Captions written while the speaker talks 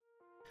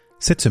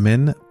Cette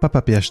semaine,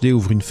 Papa PhD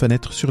ouvre une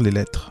fenêtre sur les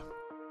lettres.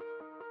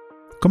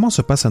 Comment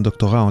se passe un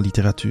doctorat en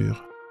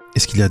littérature?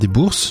 Est-ce qu'il y a des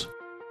bourses?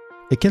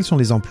 Et quels sont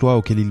les emplois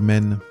auxquels il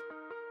mène?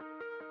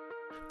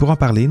 Pour en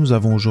parler, nous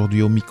avons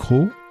aujourd'hui au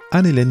micro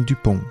Anne-Hélène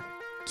Dupont,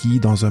 qui,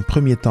 dans un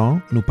premier temps,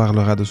 nous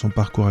parlera de son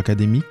parcours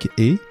académique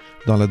et,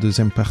 dans la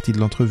deuxième partie de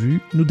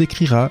l'entrevue, nous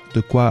décrira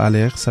de quoi a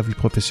l'air sa vie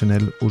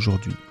professionnelle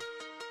aujourd'hui.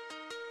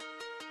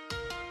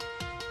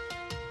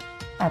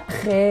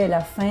 Après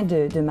la fin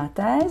de ma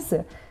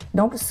thèse,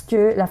 donc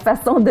la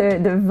façon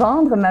de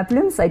vendre ma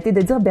plume, ça a été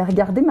de dire,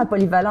 regardez ma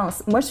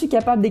polyvalence. Moi, je suis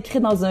capable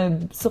d'écrire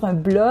sur un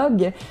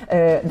blog,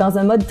 dans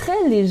un mode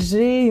très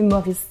léger,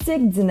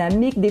 humoristique,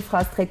 dynamique, des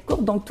phrases très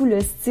courtes, donc tout le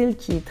style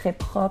qui est très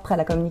propre à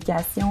la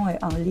communication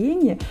en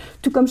ligne,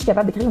 tout comme je suis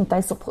capable d'écrire une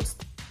thèse sur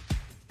Proust.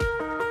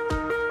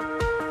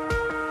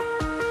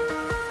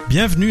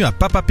 Bienvenue à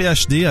Papa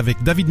PhD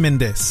avec David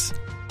Mendes,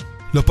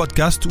 le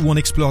podcast où on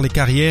explore les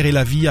carrières et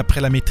la vie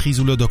après la maîtrise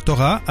ou le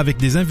doctorat avec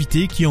des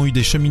invités qui ont eu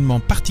des cheminements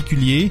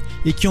particuliers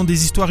et qui ont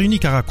des histoires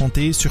uniques à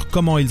raconter sur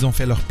comment ils ont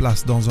fait leur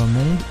place dans un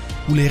monde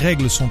où les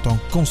règles sont en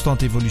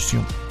constante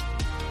évolution.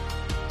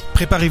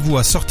 Préparez-vous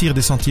à sortir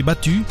des sentiers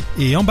battus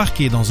et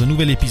embarquer dans un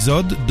nouvel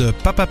épisode de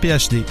Papa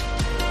PhD.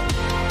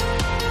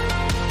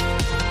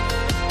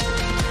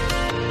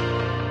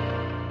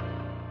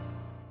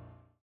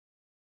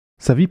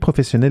 Sa vie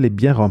professionnelle est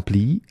bien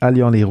remplie,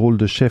 alliant les rôles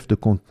de chef de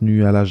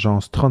contenu à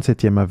l'agence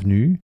 37e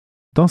Avenue,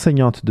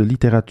 d'enseignante de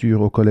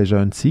littérature au collège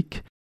à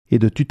Huntsic et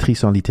de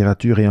tutrice en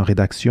littérature et en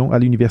rédaction à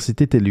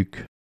l'université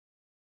TELUC.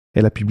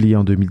 Elle a publié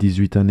en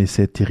 2018 un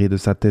essai tiré de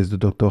sa thèse de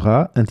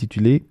doctorat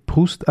intitulé «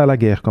 Proust à la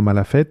guerre comme à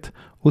la fête »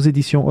 aux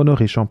éditions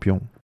Honoré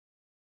Champion.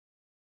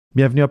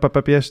 Bienvenue à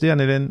Papa PhD,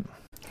 Anne-Hélène.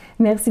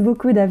 Merci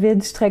beaucoup, David.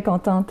 Je suis très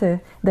contente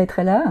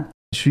d'être là.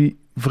 Je suis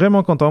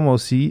vraiment content, moi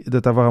aussi, de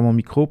t'avoir à mon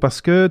micro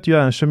parce que tu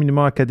as un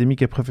cheminement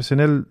académique et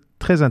professionnel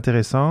très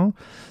intéressant,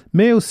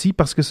 mais aussi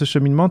parce que ce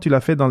cheminement, tu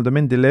l'as fait dans le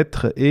domaine des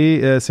lettres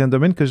et c'est un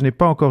domaine que je n'ai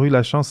pas encore eu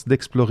la chance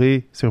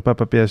d'explorer sur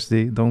Papa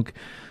PhD. Donc,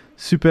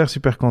 super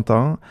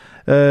content.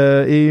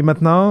 Et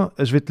maintenant,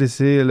 je vais te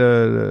laisser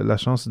la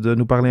chance de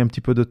nous parler un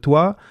petit peu de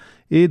toi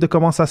et de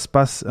comment ça se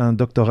passe, un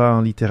doctorat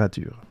en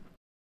littérature.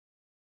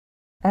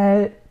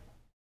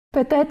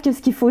 Peut-être que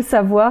ce qu'il faut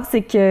savoir,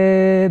 c'est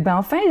que,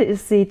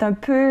 c'est un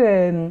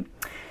peu...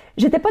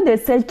 j'étais pas de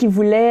celle qui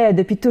voulait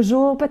depuis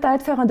toujours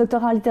peut-être faire un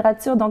doctorat en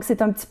littérature, donc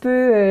c'est un petit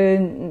peu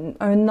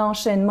un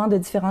enchaînement de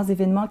différents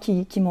événements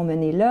qui m'ont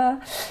mené là.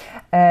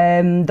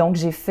 Donc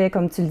j'ai fait,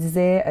 comme tu le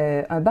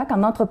disais, un bac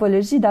en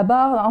anthropologie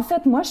d'abord. En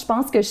fait, moi, je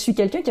pense que je suis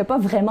quelqu'un qui a pas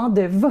vraiment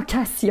de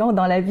vocation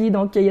dans la vie,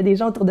 donc il y a des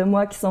gens autour de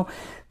moi qui sont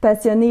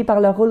passionnés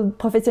par leur rôle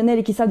professionnel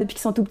et qui savent depuis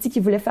qu'ils sont tout petits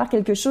qu'ils voulaient faire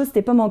quelque chose.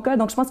 C'était pas mon cas,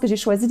 donc je pense que j'ai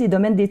choisi des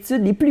domaines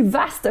d'études les plus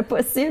vastes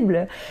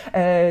possibles.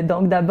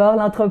 Donc d'abord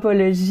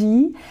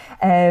l'anthropologie.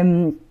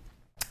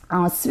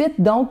 Ensuite,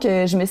 donc,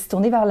 je me suis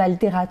tournée vers la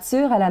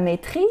littérature à la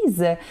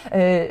maîtrise.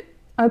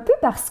 Un peu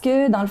parce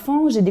que, dans le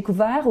fond, j'ai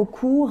découvert au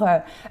cours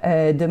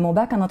de mon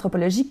bac en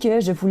anthropologie que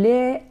je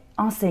voulais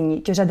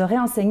enseigner, que j'adorais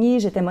enseigner.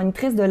 J'étais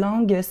monitrice de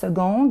langue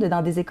seconde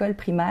dans des écoles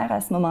primaires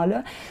à ce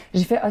moment-là.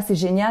 J'ai fait « Ah, c'est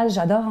génial,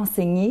 j'adore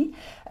enseigner ».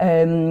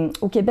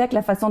 Au Québec,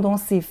 la façon dont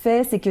c'est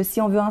fait, c'est que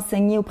si on veut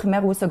enseigner au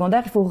primaire ou au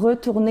secondaire, il faut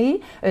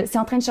retourner. C'est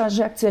en train de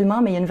changer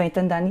actuellement, mais il y a une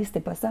vingtaine d'années, c'était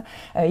pas ça.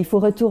 Il faut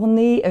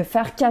retourner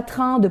faire 4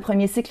 ans de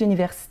premier cycle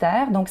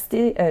universitaire. Donc,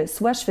 c'était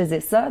soit je faisais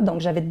ça, donc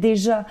j'avais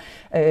déjà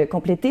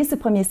complété ce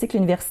premier cycle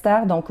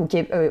universitaire. Donc,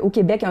 au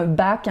Québec, un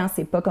bac,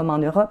 c'est pas comme en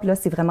Europe. Là,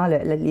 c'est vraiment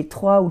les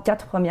 3 ou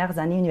 4 premières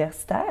années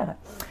universitaires.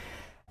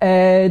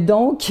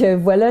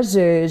 Voilà,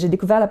 j'ai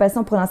découvert la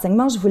passion pour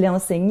l'enseignement. Je voulais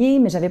enseigner,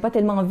 mais j'avais pas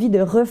tellement envie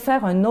de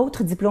refaire un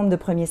autre diplôme de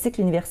premier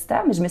cycle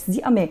universitaire. Mais je me suis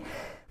dit, mais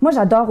moi,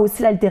 j'adore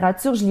aussi la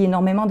littérature. Je lis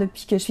énormément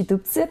depuis que je suis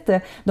toute petite.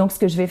 Donc, ce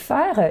que je vais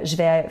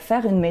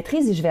faire une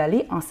maîtrise et je vais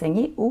aller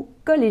enseigner au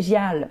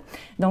collégial.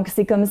 Donc,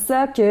 c'est comme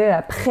ça que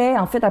après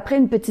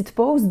une petite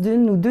pause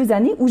d'1 ou 2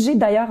 années, où j'ai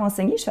d'ailleurs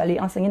enseigné, je suis allée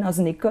enseigner dans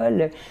une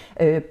école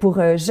pour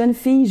jeunes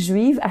filles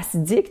juives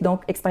hassidiques.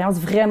 Donc, expérience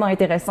vraiment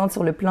intéressante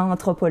sur le plan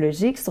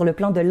anthropologique, sur le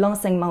plan de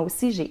l'enseignement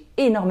aussi. J'ai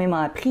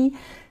énormément appris.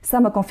 Ça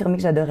m'a confirmé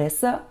que j'adorais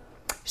ça.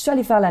 Je suis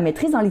allée faire la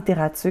maîtrise en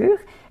littérature.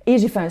 Et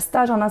j'ai fait un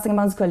stage en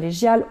enseignement du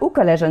collégial au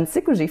collège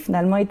Huntsic où j'ai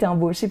finalement été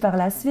embauchée par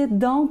la suite.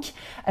 Donc,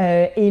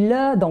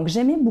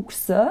 j'aimais beaucoup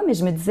ça, mais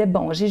je me disais,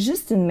 j'ai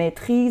juste une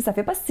maîtrise. Ça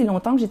fait pas si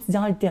longtemps que j'étudie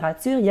en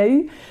littérature. Il y a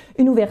eu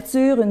une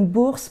ouverture, une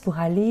bourse pour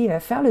aller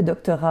faire le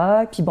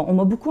doctorat. Puis on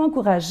m'a beaucoup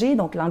encouragée.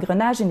 Donc,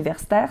 l'engrenage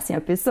universitaire, c'est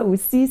un peu ça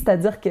aussi.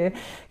 C'est-à-dire que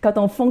quand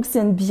on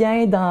fonctionne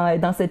bien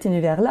dans cet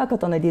univers-là,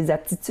 quand on a des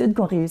aptitudes,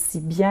 qu'on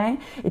réussit bien.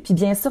 Et puis,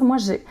 bien sûr, moi,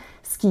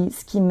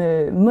 ce qui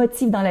me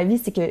motive dans la vie,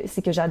 c'est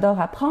que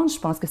j'adore apprendre. Je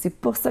pense que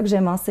c'est pour ça que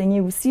j'aime enseigner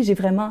aussi.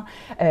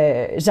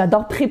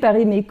 J'adore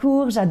préparer mes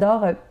cours,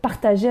 j'adore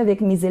partager avec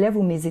mes élèves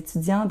ou mes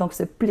étudiants, donc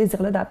ce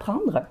plaisir-là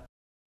d'apprendre.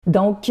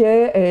 Donc,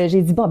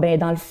 j'ai dit,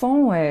 dans le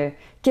fond,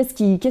 qu'est-ce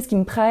qui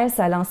me presse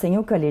à l'enseigner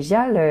au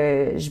collégial?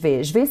 Je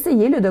vais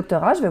essayer le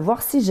doctorat, je vais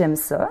voir si j'aime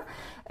ça.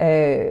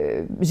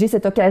 j'ai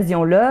cette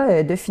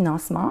occasion-là de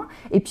financement.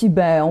 Et puis,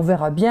 ben, on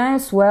verra bien.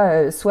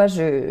 Soit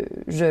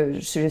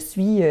je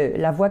suis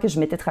la voie que je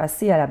m'étais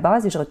tracée à la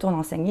base et je retourne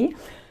enseigner.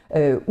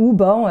 Ou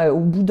bon, au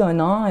bout d'un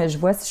an, je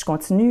vois si je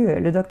continue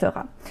le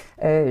doctorat.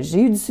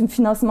 J'ai eu du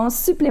financement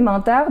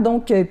supplémentaire,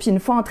 donc puis une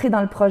fois entrée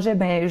dans le projet,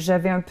 ben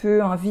j'avais un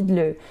peu envie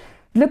de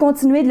le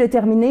continuer, de le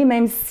terminer,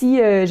 même si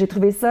j'ai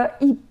trouvé ça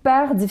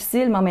hyper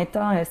difficile, mais en même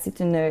temps,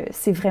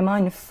 c'est vraiment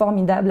une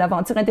formidable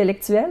aventure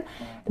intellectuelle.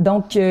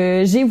 Donc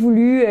j'ai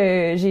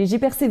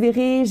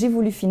persévéré, j'ai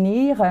voulu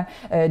finir.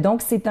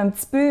 Donc c'est un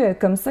petit peu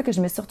comme ça que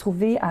je me suis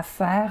retrouvée à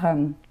faire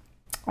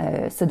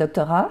ce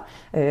doctorat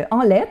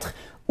en lettres.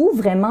 Où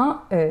vraiment,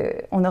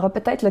 on aura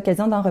peut-être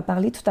l'occasion d'en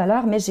reparler tout à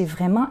l'heure, mais j'ai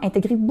vraiment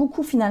intégré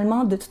beaucoup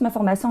finalement de toute ma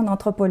formation en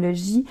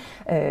anthropologie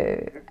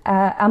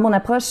à mon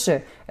approche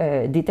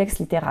des textes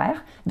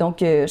littéraires. Donc,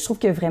 je trouve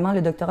que vraiment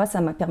le doctorat,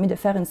 ça m'a permis de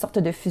faire une sorte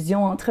de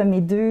fusion entre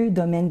mes deux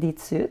domaines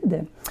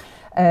d'études.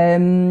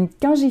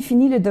 Quand j'ai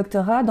fini le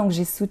doctorat, donc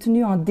j'ai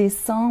soutenu en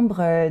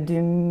décembre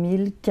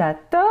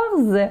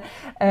 2014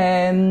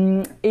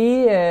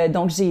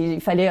 donc il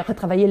fallait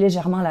retravailler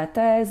légèrement la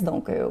thèse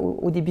donc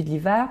au début de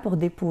l'hiver pour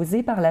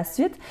déposer par la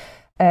suite.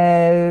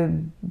 Ben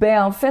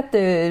en fait,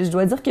 je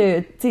dois dire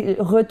que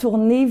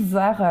retourner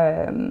vers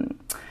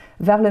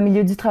le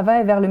milieu du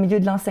travail, vers le milieu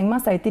de l'enseignement,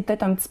 ça a été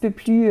peut-être un petit peu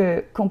plus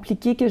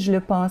compliqué que je le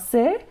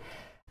pensais.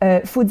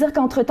 Faut dire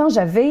qu'entre-temps,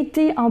 j'avais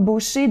été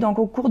embauchée donc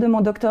au cours de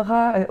mon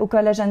doctorat au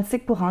Collège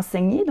Antique pour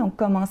enseigner, donc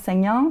comme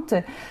enseignante.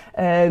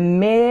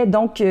 Mais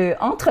donc,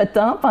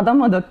 entre-temps, pendant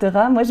mon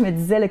doctorat, moi, je me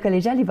disais, le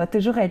collégial, il va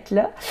toujours être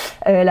là.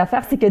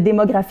 L'affaire, c'est que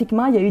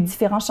démographiquement, il y a eu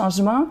différents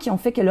changements qui ont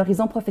fait que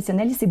l'horizon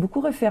professionnel, il s'est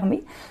beaucoup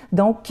refermé.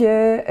 Donc, il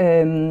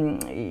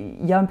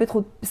y a un peu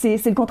trop...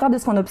 C'est le contraire de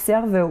ce qu'on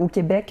observe au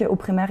Québec, au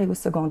primaire et au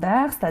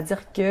secondaire,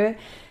 c'est-à-dire que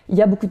il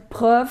y a beaucoup de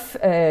profs,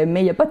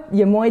 mais il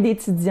y a moins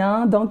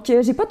d'étudiants. Donc,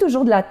 j'ai pas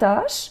toujours de la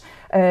tâche.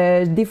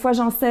 Des fois,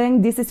 j'enseigne,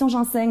 des sessions,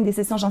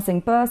 j'enseigne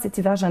pas. Cet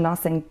hiver, je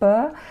n'enseigne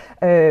pas.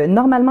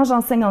 Normalement,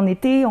 j'enseigne en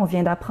été. On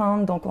vient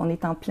d'apprendre, donc on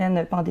est en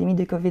pleine pandémie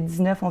de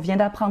COVID-19. On vient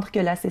d'apprendre que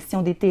la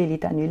session d'été, elle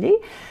est annulée.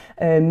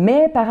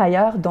 Mais par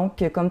ailleurs,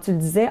 donc, comme tu le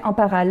disais, en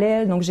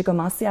parallèle, donc j'ai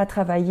commencé à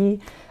travailler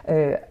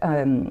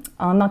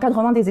en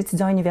encadrement des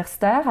étudiants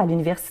universitaires à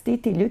l'université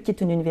TELUC, qui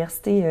est une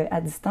université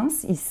à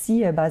distance,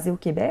 ici, basée au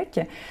Québec.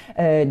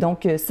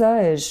 Donc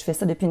ça, je fais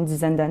ça depuis une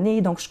dizaine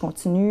d'années, donc je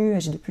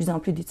continue. J'ai de plus en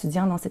plus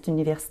d'étudiants dans cette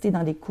université,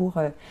 dans des cours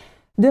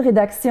de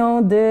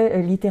rédaction, de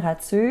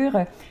littérature.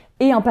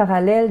 Et en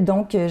parallèle,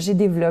 donc, j'ai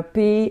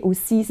développé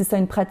aussi, c'est ça,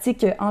 une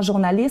pratique en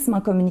journalisme, en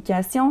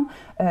communication,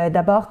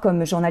 d'abord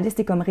comme journaliste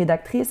et comme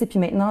rédactrice, et puis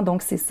maintenant,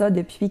 donc, c'est ça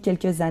depuis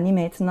quelques années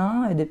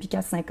maintenant, depuis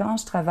 4-5 ans,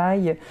 je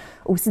travaille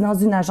aussi dans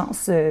une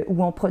agence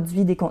où on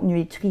produit des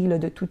contenus écrits là,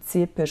 de tout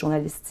type,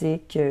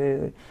 journalistique,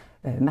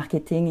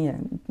 marketing,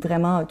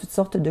 vraiment toutes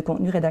sortes de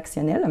contenus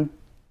rédactionnels.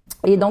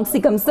 Et donc, c'est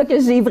comme ça que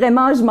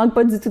je manque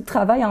pas du tout de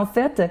travail, en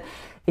fait.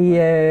 Et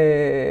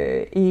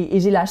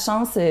j'ai la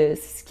chance,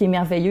 ce qui est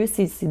merveilleux,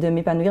 c'est de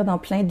m'épanouir dans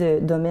plein de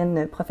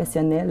domaines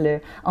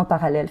professionnels en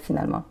parallèle,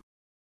 finalement.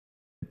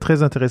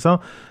 Très intéressant.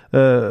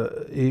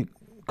 Et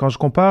quand je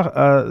compare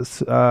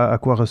à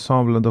quoi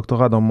ressemble un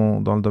doctorat dans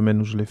le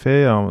domaine où je l'ai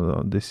fait,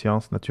 des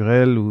sciences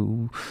naturelles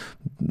ou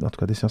en tout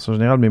cas des sciences en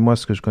général, mais moi,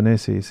 ce que je connais,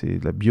 c'est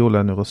la bio,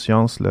 la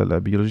neuroscience, la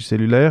biologie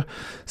cellulaire,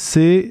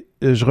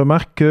 je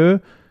remarque que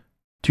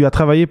tu as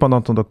travaillé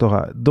pendant ton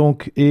doctorat.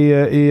 Donc,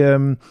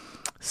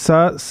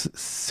 ça,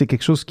 c'est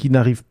quelque chose qui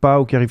n'arrive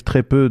pas ou qui arrive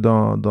très peu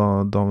dans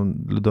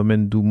le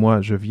domaine d'où moi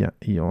je viens.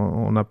 Et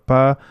on n'a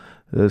pas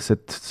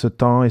ce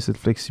temps et cette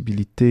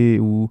flexibilité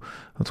ou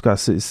en tout cas,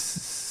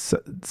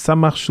 ça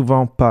marche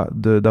souvent pas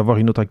d'avoir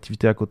une autre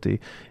activité à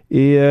côté.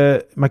 Et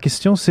ma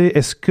question, c'est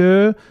est-ce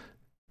que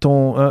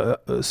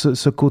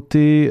ce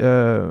côté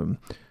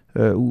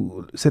ou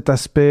cet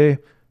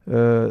aspect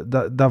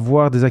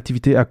d'avoir des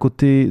activités à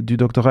côté du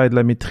doctorat et de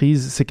la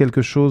maîtrise, c'est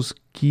quelque chose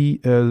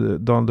qui,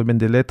 dans le domaine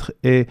des lettres,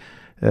 est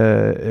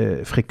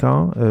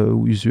fréquent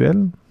ou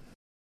usuel?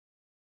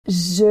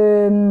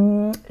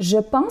 Je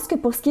pense que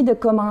pour ce qui est de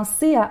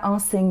commencer à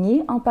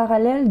enseigner en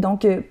parallèle,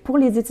 donc pour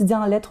les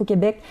étudiants en lettres au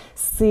Québec,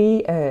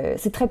 c'est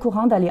très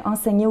courant d'aller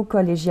enseigner au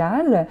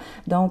collégial.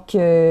 Donc,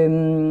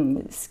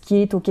 ce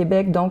qui est au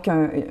Québec, donc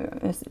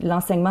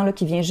l'enseignement là,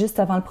 qui vient juste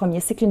avant le premier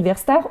cycle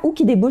universitaire ou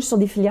qui débouche sur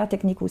des filières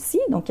techniques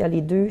aussi. Donc, il y a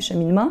les deux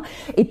cheminements.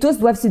 Et tous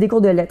doivent suivre des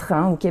cours de lettres.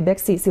 Hein. Au Québec,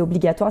 c'est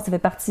obligatoire, ça fait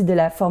partie de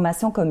la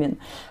formation commune.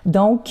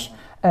 Donc,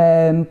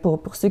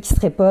 pour ceux qui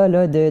seraient pas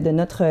là de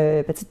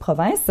notre petite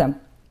province.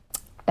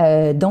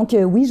 Donc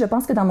oui, je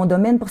pense que dans mon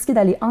domaine, pour ce qui est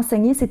d'aller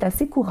enseigner, c'est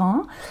assez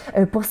courant.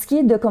 Pour ce qui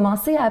est de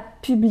commencer à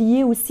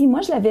publier aussi,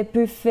 moi je l'avais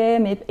peu fait,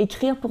 mais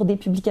écrire pour des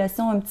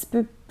publications un petit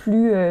peu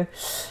plus,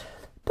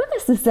 pas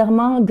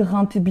nécessairement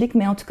grand public,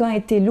 mais en tout cas un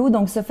télo,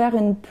 donc se faire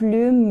une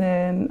plume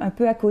un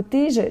peu à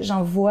côté.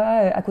 J'en vois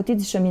à côté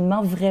du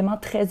cheminement vraiment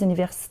très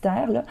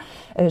universitaire, là.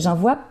 J'en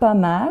vois pas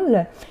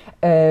mal.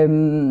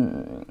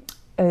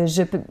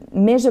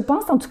 Mais je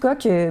pense en tout cas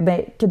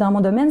que dans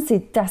mon domaine,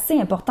 c'est assez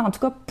important. En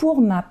tout cas,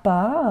 pour ma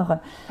part,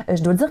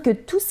 je dois dire que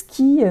tout ce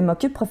qui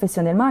m'occupe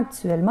professionnellement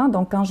actuellement,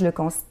 donc quand je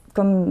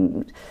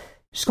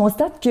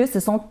constate que ce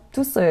sont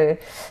toutes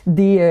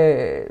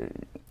des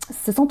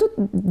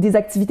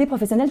activités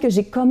professionnelles que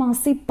j'ai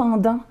commencées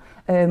pendant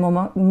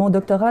mon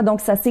doctorat.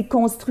 Donc, ça s'est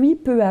construit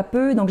peu à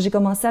peu. Donc, j'ai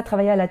commencé à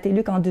travailler à la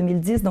TELUC en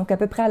 2010, donc à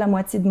peu près à la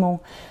moitié de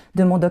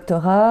mon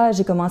doctorat.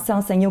 J'ai commencé à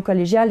enseigner au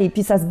collégial et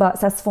puis ça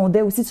se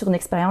fondait aussi sur une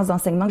expérience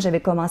d'enseignement que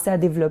j'avais commencé à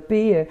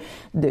développer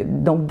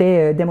donc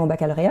dès mon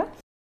baccalauréat.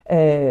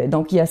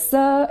 Donc il y a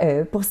ça.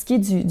 Pour ce qui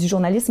est du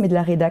journalisme et de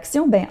la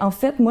rédaction, ben en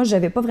fait moi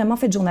j'avais pas vraiment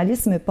fait de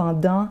journalisme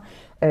pendant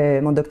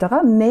mon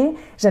doctorat, mais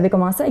j'avais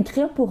commencé à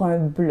écrire pour un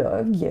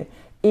blog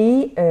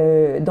et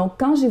donc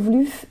quand j'ai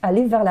voulu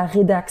aller vers la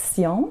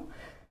rédaction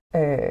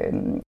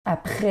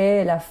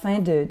après la fin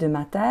de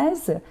ma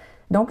thèse.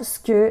 Donc,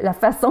 la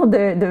façon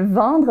de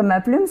vendre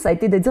ma plume, ça a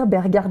été de dire, ben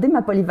regardez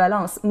ma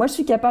polyvalence. Moi, je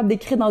suis capable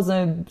d'écrire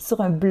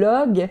sur un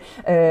blog,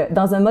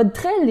 dans un mode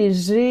très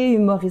léger,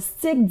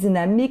 humoristique,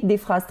 dynamique, des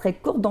phrases très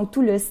courtes, donc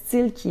tout le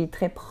style qui est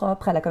très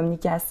propre à la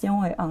communication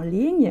en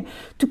ligne,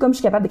 tout comme je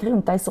suis capable d'écrire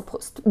une thèse sur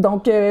Proust.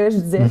 Donc, je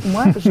disais,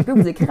 moi, je peux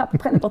vous écrire à peu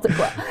près n'importe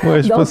quoi.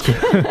 Ouais, je donc, pense que...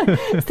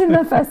 c'était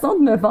ma façon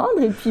de me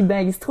vendre, et puis,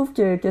 ben, il se trouve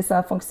que ça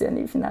a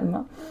fonctionné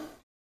finalement.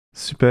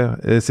 Super.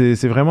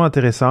 C'est vraiment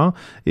intéressant.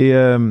 Et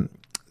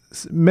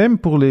même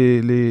pour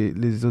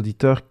les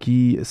auditeurs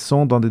qui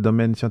sont dans des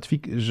domaines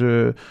scientifiques,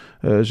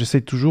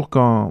 j'essaie toujours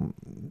quand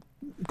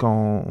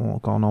on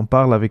en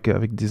parle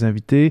avec des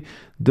invités,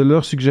 de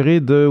leur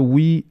suggérer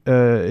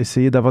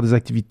essayer d'avoir des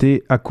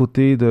activités à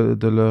côté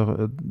de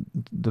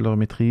leur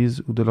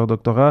maîtrise ou de leur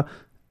doctorat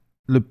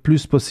le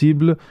plus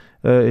possible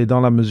et dans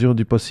la mesure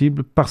du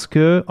possible, parce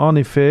que en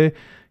effet,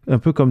 un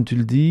peu comme tu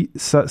le dis,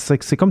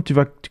 c'est comme tu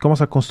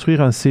commences à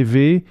construire un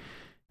CV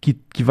qui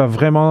va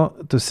vraiment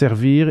te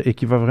servir et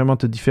qui va vraiment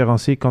te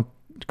différencier quand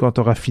tu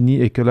auras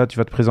fini et que là, tu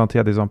vas te présenter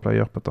à des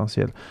employeurs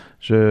potentiels.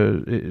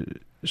 Je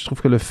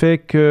trouve que le fait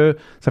que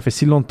ça fait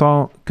si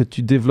longtemps que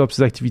tu développes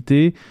ces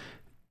activités,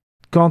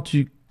 quand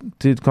tu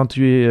es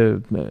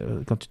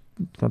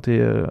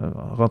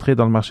rentré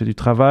dans le marché du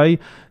travail,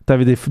 tu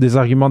avais des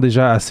arguments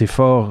déjà assez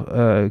forts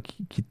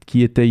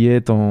qui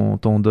étayaient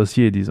ton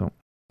dossier, disons.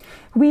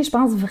 Oui, je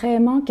pense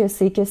vraiment que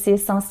c'est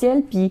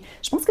essentiel. Puis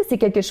je pense que c'est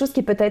quelque chose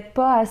qui est peut-être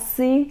pas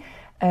assez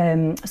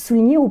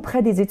souligné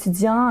auprès des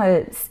étudiants.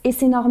 Et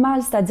c'est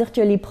normal, c'est-à-dire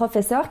que les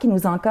professeurs qui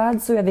nous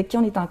encadrent, ceux avec qui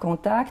on est en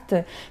contact,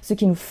 ceux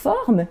qui nous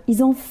forment,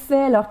 ils ont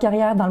fait leur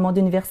carrière dans le monde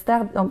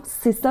universitaire. Donc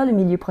c'est ça le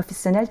milieu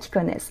professionnel qu'ils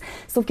connaissent.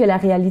 Sauf que la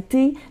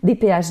réalité des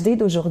PhD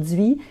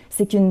d'aujourd'hui,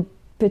 c'est qu'une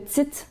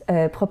petite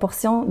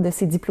proportion de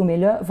ces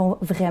diplômés-là vont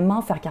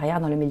vraiment faire carrière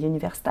dans le milieu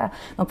universitaire.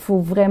 Donc, il faut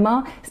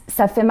vraiment...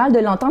 Ça fait mal de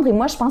l'entendre et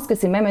moi, je pense que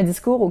c'est même un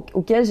discours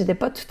auquel j'étais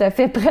pas tout à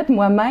fait prête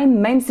moi-même,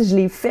 même si je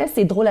l'ai fait.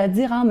 C'est drôle à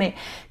dire, hein, mais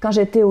quand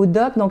j'étais au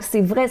doc, donc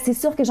c'est vrai, c'est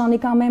sûr que j'en ai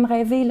quand même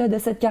rêvé là, de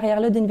cette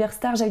carrière-là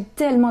d'universitaire. J'avais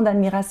tellement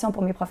d'admiration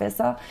pour mes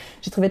professeurs.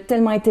 Je les trouvais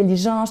tellement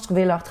intelligents, je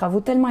trouvais leurs travaux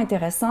tellement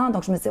intéressants.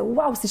 Donc, je me disais,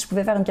 waouh, si je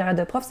pouvais faire une carrière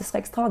de prof, ce serait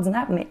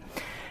extraordinaire, mais...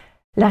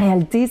 La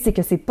réalité, c'est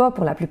que c'est pas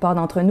pour la plupart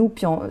d'entre nous,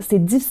 puis c'est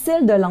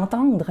difficile de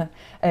l'entendre,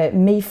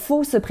 mais il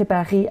faut se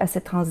préparer à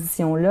cette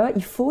transition-là,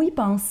 il faut y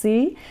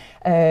penser,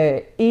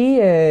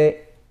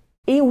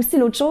 et aussi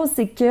l'autre chose,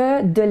 c'est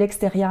que de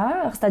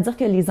l'extérieur, c'est-à-dire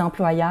que les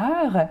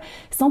employeurs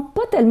sont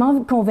pas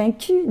tellement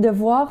convaincus de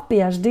voir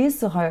PhD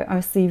sur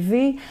un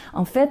CV.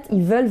 En fait,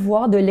 ils veulent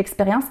voir de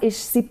l'expérience et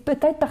c'est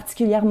peut-être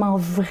particulièrement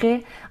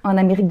vrai en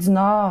Amérique du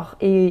Nord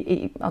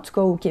et en tout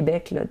cas au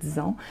Québec, là,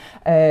 disons.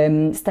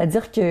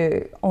 C'est-à-dire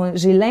que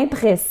j'ai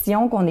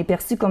l'impression qu'on est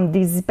perçu comme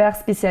des hyper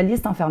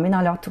spécialistes enfermés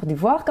dans leur tour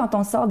d'ivoire quand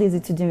on sort des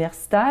études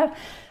universitaires.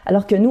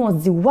 Alors que nous, on se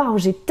dit, waouh,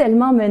 j'ai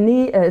tellement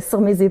mené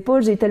sur mes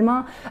épaules, j'ai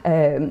tellement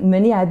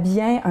mené à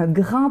bien un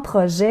grand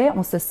projet.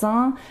 On se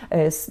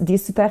sent des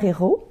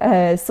super-héros,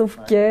 sauf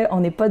que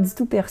on n'est pas du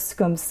tout perçu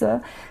comme ça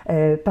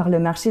par le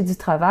marché du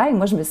travail.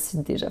 Moi, je me suis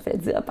déjà fait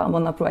dire par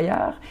mon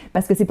employeur,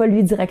 parce que c'est pas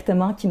lui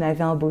directement qui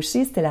m'avait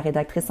embauché, c'était la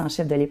rédactrice en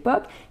chef de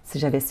l'époque. Si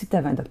j'avais su que tu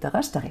avais un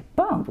doctorat, je t'aurais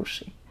pas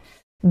embauché.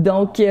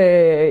 Donc,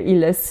 il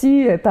l'a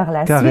su par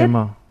la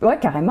Carrément. suite. Ouais,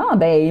 carrément.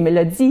 Ben, il me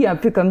l'a dit un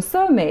peu comme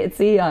ça, mais tu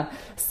sais,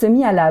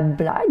 semi à la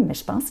blague, mais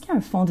je pense qu'il y a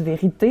un fond de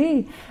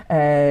vérité.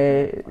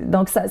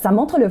 Donc, ça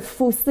montre le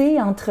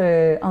fossé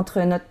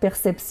entre notre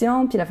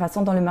perception puis la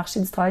façon dont le marché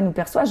du travail nous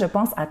perçoit. Je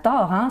pense à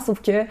tort, hein.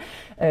 Sauf que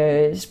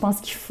je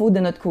pense qu'il faut de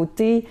notre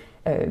côté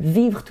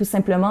vivre tout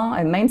simplement,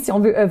 même si on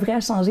veut œuvrer à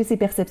changer ces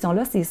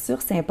perceptions-là, c'est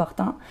sûr, c'est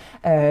important.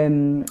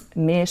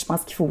 Mais je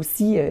pense qu'il faut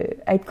aussi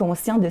être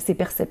conscient de ces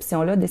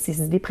perceptions-là, de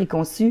ces idées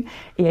préconçues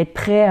et être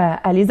prêt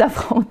à les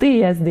affronter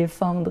et à se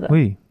défendre.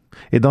 Oui.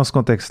 Et dans ce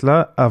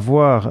contexte-là,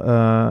 avoir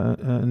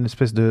une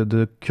espèce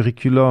de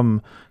curriculum,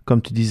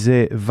 comme tu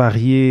disais,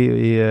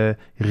 varié et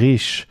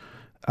riche,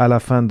 à la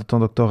fin de ton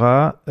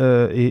doctorat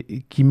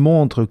et qui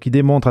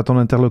démontre à ton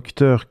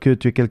interlocuteur que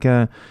tu es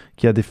quelqu'un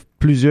qui a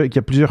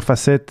plusieurs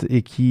facettes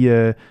et qui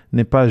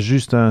n'est pas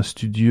juste un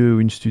studieux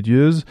ou une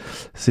studieuse,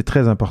 c'est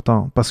très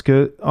important. Parce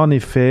que, en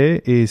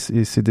effet, et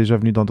c'est déjà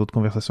venu dans d'autres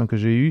conversations que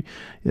j'ai eues,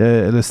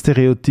 le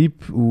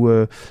stéréotype ou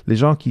les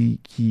gens qui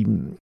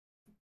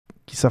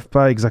savent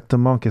pas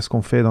exactement qu'est-ce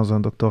qu'on fait dans un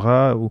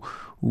doctorat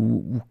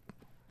ou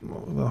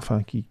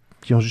enfin qui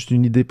ont juste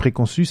une idée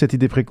préconçue. Cette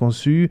idée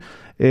préconçue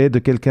est de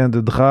quelqu'un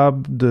de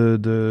drabe,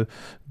 de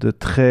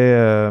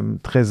très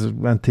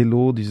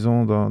intello,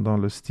 disons, dans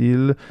le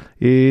style,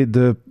 et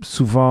de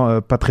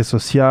souvent pas très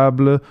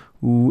sociable,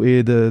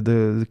 et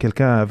de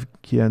quelqu'un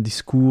qui a un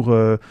discours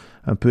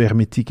un peu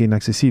hermétique et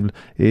inaccessible.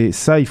 Et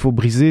ça, il faut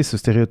briser ce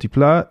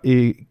stéréotype-là,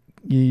 et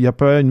il n'y a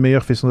pas une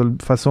meilleure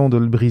façon de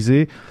le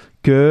briser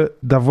que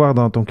d'avoir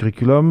dans ton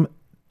curriculum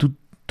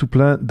tout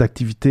plein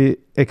d'activités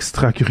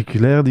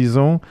extracurriculaires,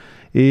 disons.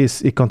 Et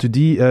quand tu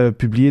dis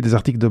publier des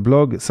articles de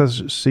blog, ça,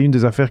 c'est une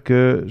des affaires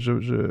que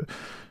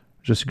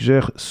je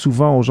suggère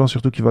souvent aux gens,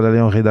 surtout qui veulent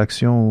aller en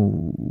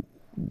rédaction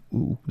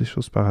ou des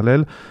choses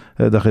parallèles,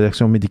 de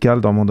rédaction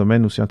médicale dans mon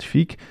domaine ou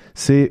scientifique.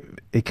 C'est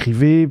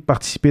écrivez,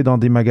 participez dans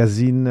des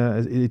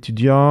magazines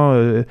étudiants,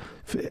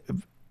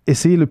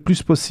 essayez le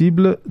plus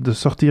possible de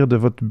sortir de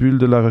votre bulle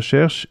de la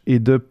recherche et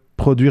de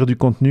produire du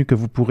contenu que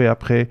vous pourrez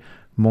après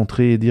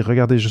montrer et dire,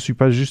 regardez, je ne suis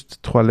pas juste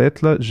 3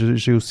 lettres, là,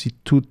 j'ai aussi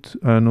tout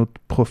un autre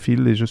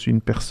profil et je suis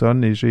une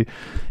personne et j'ai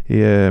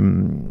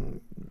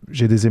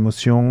des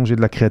émotions, j'ai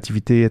de la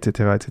créativité,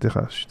 etc., etc.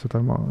 Je suis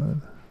totalement,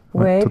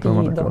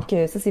 totalement d'accord.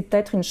 Donc ça, c'est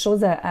peut-être une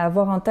chose à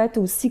avoir en tête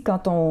aussi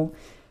quand on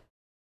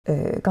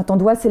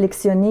doit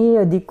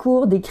sélectionner des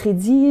cours, des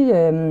crédits.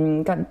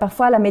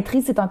 Parfois, à la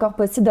maîtrise, c'est encore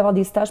possible d'avoir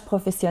des stages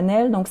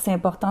professionnels. Donc, c'est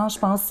important, je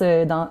pense,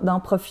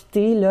 d'en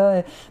profiter,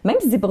 là. Même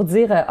si c'est pour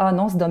dire, ah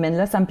non, ce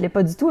domaine-là, ça me plaît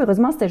pas du tout.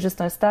 Heureusement, c'était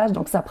juste un stage,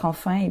 donc ça prend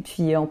fin et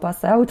puis on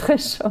passe à autre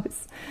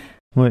chose.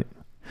 Oui.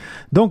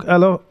 Donc,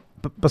 alors,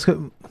 parce que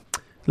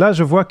là,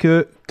 je vois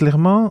que,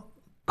 clairement,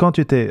 quand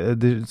tu étais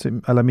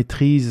à la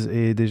maîtrise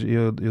et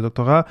au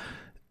doctorat,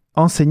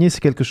 enseigner,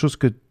 c'est quelque chose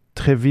que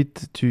très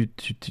vite, tu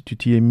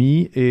t'y es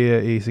mis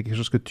et c'est quelque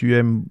chose que tu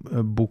aimes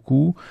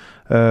beaucoup.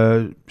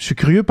 Je suis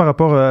curieux par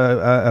rapport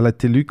à la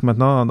TELUC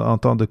maintenant en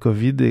temps de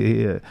COVID,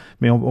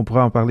 mais on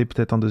pourra en parler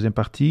peut-être en deuxième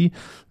partie.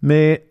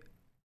 Mais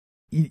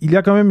il y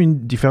a quand même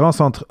une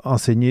différence entre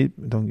enseigner,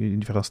 donc une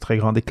différence très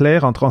grande et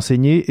claire, entre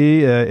enseigner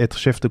et être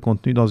chef de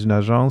contenu dans une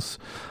agence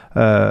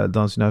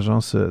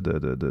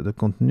de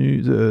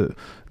contenu.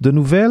 De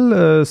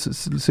nouvelles,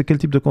 c'est quel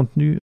type de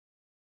contenu?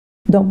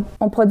 Donc,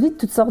 on produit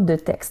toutes sortes de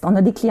textes. On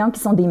a des clients qui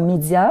sont des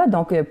médias,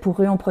 donc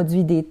pour eux, on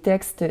produit des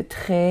textes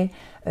très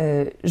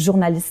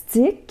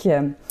journalistiques.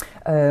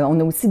 On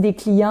a aussi des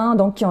clients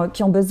donc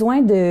qui ont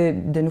besoin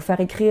de nous faire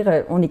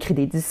écrire. On écrit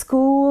des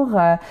discours,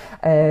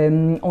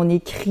 on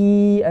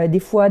écrit des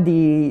fois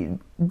des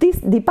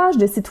pages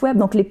de sites web,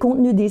 donc les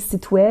contenus des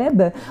sites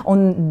web,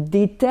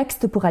 des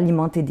textes pour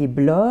alimenter des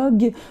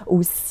blogs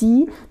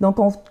aussi. Donc,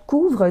 on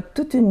couvre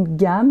toute une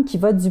gamme qui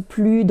va du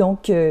plus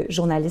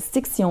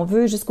journalistique, si on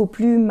veut, jusqu'au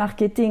plus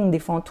marketing. Des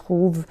fois, on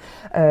trouve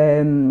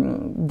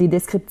des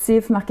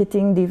descriptifs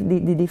marketing,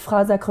 des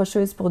phrases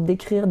accrocheuses pour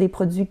décrire des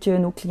produits que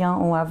nos clients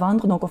ont à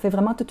vendre. Donc, on fait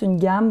vraiment toute une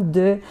gamme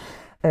de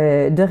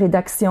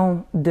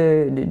rédaction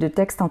de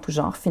textes en tout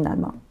genre,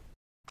 finalement.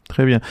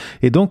 Très bien.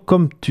 Et donc,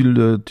 comme tu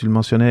le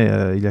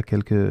mentionnais il y a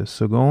quelques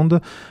secondes,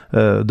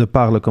 de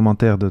par le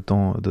commentaire de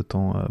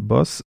ton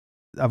boss,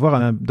 avoir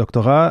un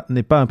doctorat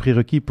n'est pas un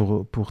prérequis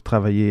pour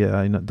travailler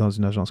dans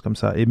une agence comme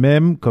ça. Et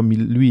même, comme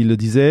il le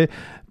disait,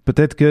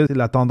 peut-être que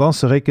la tendance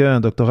serait qu'un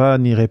doctorat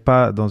n'irait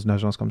pas dans une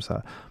agence comme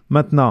ça.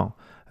 Maintenant,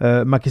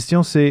 ma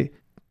question c'est,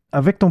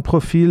 avec ton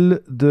profil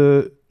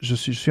je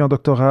suis en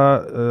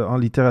doctorat en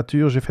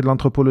littérature, j'ai fait de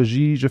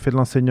l'anthropologie, je fais de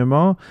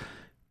l'enseignement,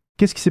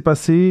 qu'est-ce qui s'est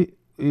passé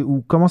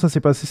ou comment ça s'est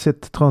passé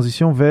cette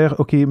transition vers,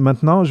 OK,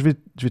 maintenant je vais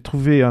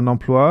trouver un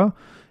emploi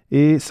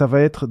et ça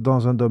va être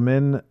dans un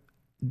domaine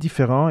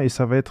différent et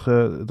ça va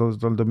être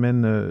dans le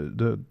domaine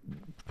de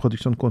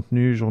production de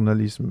contenu,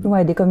 journalisme.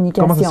 Ouais, des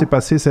communications. Comment ça s'est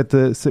passé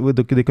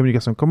des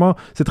communications? Comment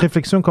cette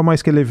réflexion, comment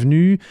est-ce qu'elle est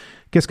venue?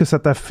 Qu'est-ce que ça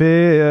t'a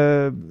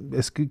fait?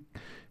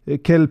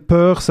 Quelle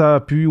peur ça a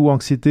pu ou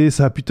anxiété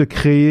ça a pu te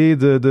créer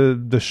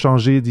de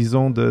changer,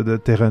 disons, de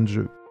terrain de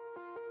jeu?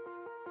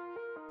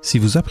 Si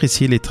vous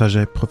appréciez les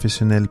trajets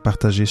professionnels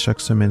partagés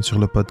chaque semaine sur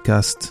le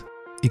podcast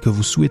et que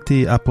vous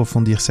souhaitez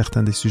approfondir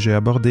certains des sujets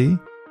abordés,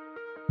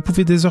 vous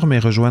pouvez désormais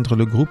rejoindre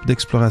le groupe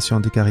d'exploration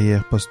des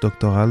carrières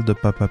postdoctorales de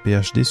Papa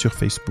PhD sur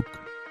Facebook.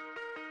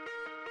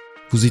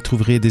 Vous y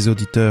trouverez des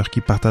auditeurs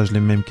qui partagent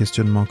les mêmes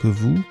questionnements que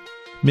vous,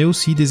 mais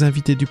aussi des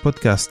invités du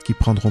podcast qui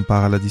prendront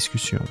part à la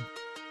discussion.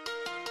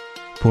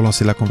 Pour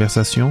lancer la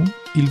conversation,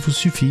 il vous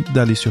suffit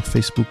d'aller sur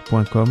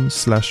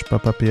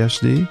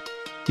facebook.com/papaphd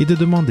et de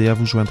demander à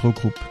vous joindre au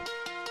groupe.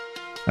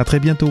 À très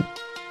bientôt!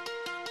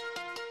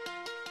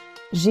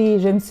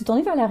 Je me suis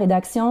tournée vers la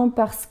rédaction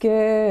parce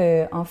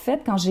que, en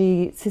fait,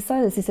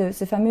 c'est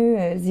ce fameux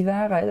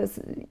hiver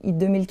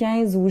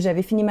 2015 où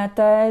j'avais fini ma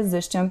thèse,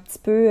 j'étais un petit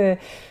peu,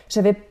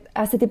 j'avais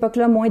à cette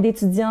époque-là moins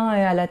d'étudiants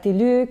à la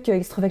TELUC,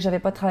 il se trouvait que j'avais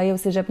pas travaillé au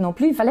cégep non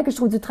plus, il fallait que je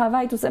trouve du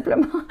travail tout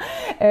simplement.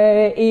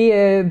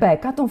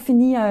 Quand on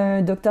finit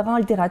un doctorat en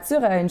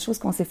littérature, une chose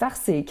qu'on sait faire,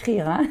 c'est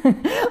écrire. Hein?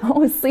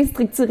 On sait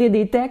structurer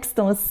des textes,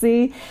 on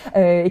sait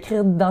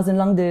écrire dans une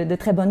langue de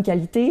très bonne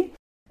qualité.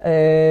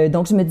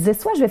 Donc je me disais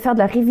soit je vais faire de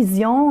la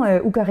révision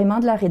ou carrément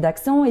de la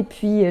rédaction, et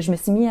puis je me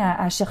suis mis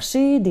à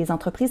chercher des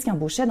entreprises qui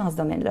embauchaient dans ce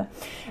domaine-là.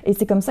 Et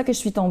c'est comme ça que je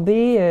suis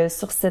tombée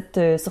sur cette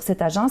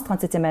agence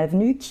 37e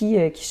Avenue qui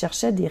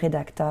cherchait des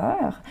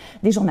rédacteurs,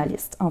 des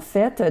journalistes en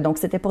fait. Donc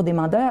c'était pour des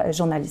mandats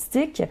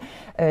journalistiques.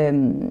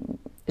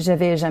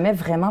 J'avais jamais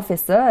vraiment fait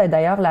ça.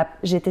 D'ailleurs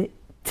j'étais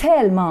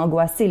tellement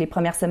angoissée les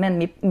premières semaines,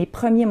 mes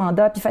premiers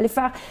mandats, puis il fallait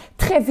faire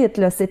très vite,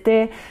 là.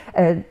 C'était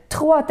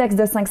 3 textes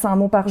de 500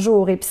 mots par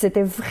jour, et puis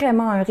c'était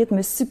vraiment un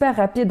rythme super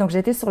rapide, donc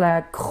j'étais sur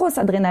la grosse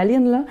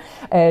adrénaline, là.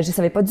 Je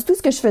savais pas du tout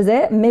ce que je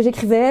faisais, mais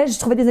j'écrivais, je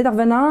trouvais des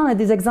intervenants,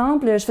 des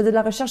exemples, je faisais de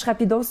la recherche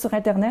rapidos sur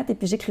Internet, et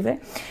puis j'écrivais.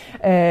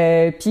 Il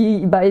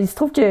se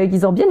trouve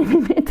qu'ils ont bien aimé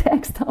mes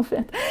textes, en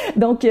fait.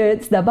 Donc,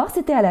 d'abord,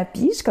 c'était à la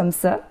pige, comme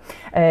ça.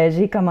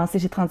 J'ai commencé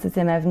chez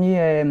 37e Avenue,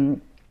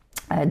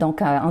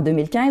 en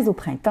 2015, au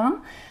printemps.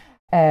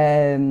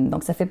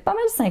 Donc, ça fait pas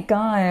mal 5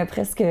 ans,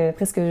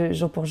 presque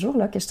jour pour jour,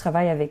 là, que je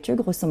travaille avec eux,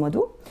 grosso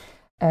modo.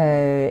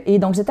 Et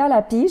donc, j'étais à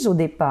la pige au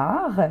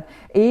départ,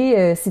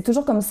 et c'est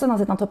toujours comme ça dans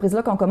cette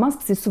entreprise-là qu'on commence,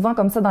 puis c'est souvent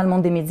comme ça dans le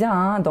monde des médias,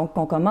 hein. Donc,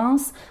 on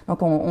commence,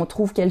 donc on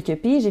trouve quelques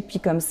piges, et puis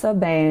comme ça,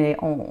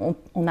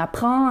 on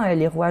apprend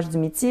les rouages du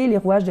métier, les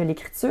rouages de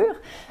l'écriture.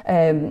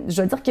 Je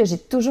dois dire que j'ai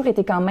toujours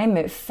été quand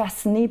même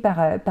fascinée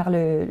par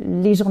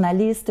les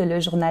journalistes, le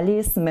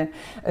journalisme.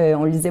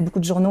 On lisait beaucoup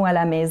de journaux à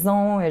la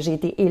maison. J'ai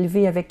été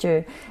élevée avec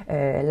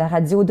la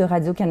radio de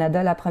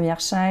Radio-Canada, la première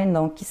chaîne.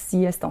 Donc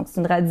ici, c'est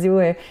une radio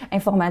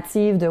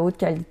informative de haute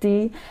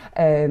qualité.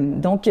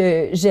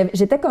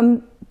 J'étais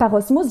comme par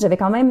osmose, j'avais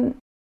quand même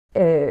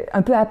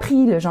un peu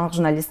appris le genre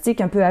journalistique,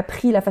 un peu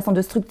appris la façon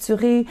de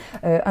structurer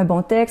un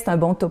bon texte, un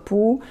bon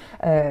topo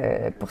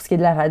pour ce qui est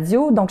de la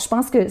radio. Donc, je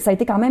pense que ça a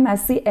été quand même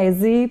assez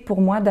aisé pour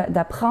moi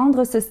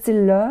d'apprendre ce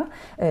style-là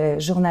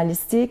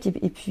journalistique.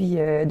 Et puis,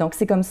 donc,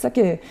 c'est comme ça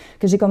que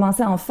j'ai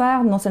commencé à en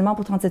faire, non seulement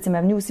pour 37e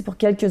Avenue, aussi pour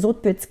quelques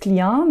autres petits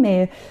clients.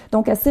 Mais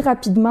donc, assez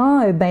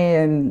rapidement,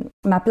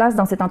 ma place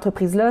dans cette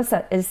entreprise-là,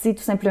 elle s'est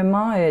tout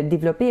simplement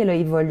développée, elle a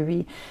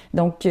évolué.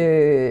 Donc,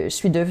 je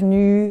suis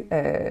devenue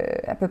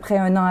à peu près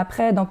 1 an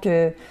après, donc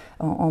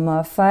on m'a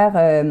offert,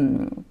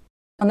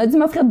 on a dû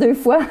m'offrir 2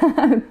 fois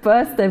un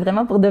poste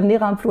vraiment pour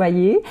devenir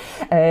employée.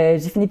 J'ai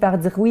fini par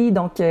dire oui,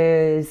 donc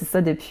c'est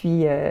ça,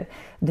 depuis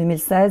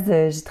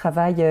 2016, j'y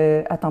travaille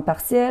à temps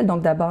partiel.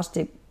 Donc d'abord,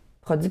 j'étais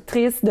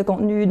productrice de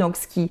contenu, donc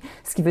ce qui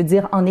veut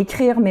dire en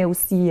écrire, mais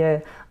aussi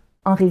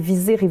en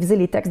réviser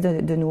les textes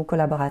de nos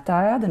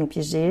collaborateurs, de nos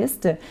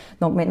pigistes.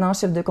 Donc maintenant,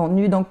 chef de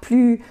contenu. Donc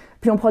plus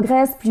on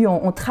progresse, plus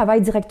on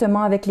travaille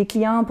directement avec les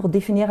clients pour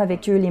définir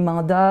avec eux les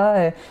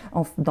mandats.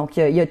 Donc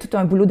il y a tout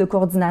un boulot de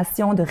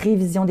coordination, de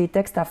révision des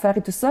textes à faire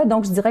et tout ça.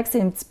 Donc je dirais que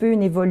c'est un petit peu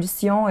une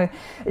évolution.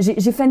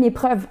 J'ai fait mes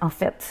preuves en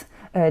fait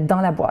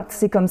dans la boîte.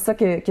 C'est comme ça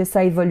que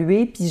ça a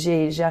évolué. Puis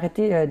j'ai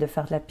arrêté de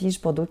faire de la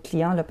pige pour d'autres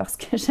clients là, parce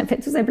que j'avais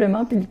tout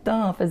simplement plus le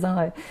temps en faisant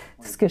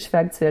tout ce que je fais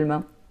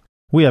actuellement.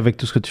 Oui, avec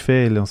tout ce que tu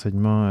fais,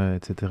 l'enseignement,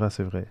 etc.,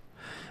 c'est vrai.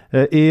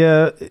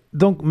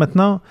 Donc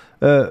maintenant,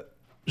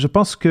 je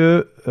pense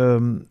que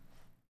le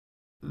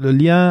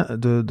lien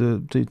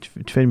tu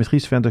fais une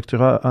maîtrise, tu fais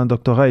un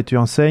doctorat et tu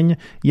enseignes,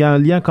 il y a un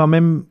lien quand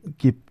même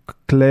qui est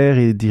clair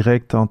et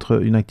direct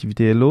entre une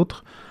activité et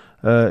l'autre,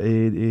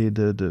 et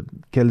de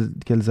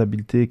quelles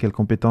habiletés, quelles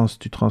compétences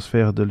tu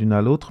transfères de l'une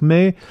à l'autre.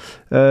 Mais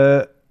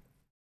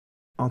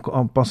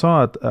en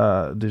pensant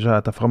déjà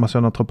à ta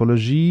formation en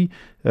anthropologie,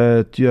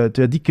 tu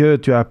as dit que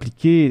tu as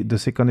appliqué de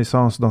ces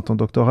connaissances dans ton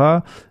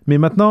doctorat, mais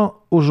maintenant,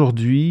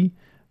 aujourd'hui,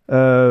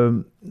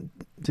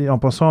 en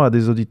pensant à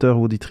des auditeurs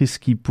ou auditrices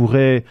qui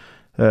pourraient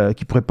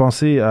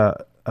penser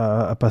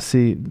à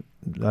passer,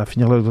 à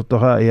finir leur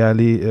doctorat et à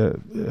aller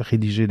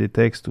rédiger des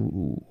textes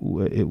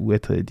ou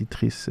être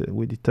éditrice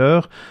ou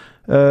éditeur,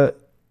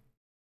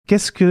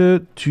 qu'est-ce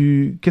que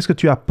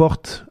tu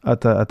apportes à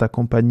ta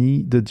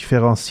compagnie de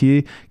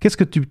différencier? Qu'est-ce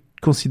que tu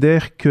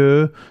considères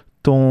que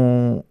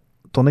ton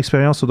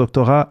expérience au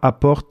doctorat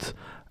apporte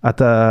à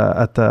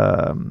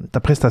ta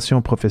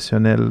prestation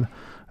professionnelle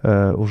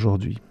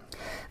aujourd'hui?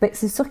 Bien,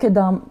 c'est sûr que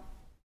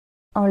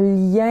en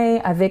lien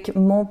avec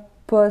mon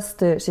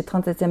poste chez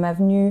 37e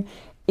Avenue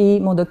et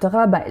mon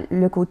doctorat,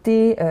 le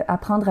côté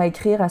apprendre à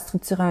écrire, à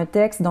structurer un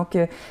texte, donc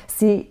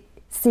c'est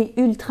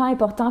ultra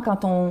important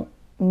quand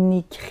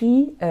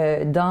écrit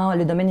dans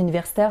le domaine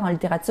universitaire en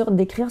littérature,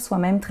 d'écrire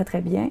soi-même très,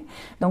 très bien.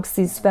 Donc,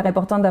 c'est super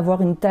important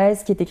d'avoir une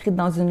thèse qui est écrite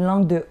dans une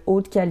langue de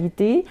haute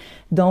qualité.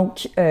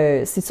 Donc,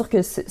 c'est sûr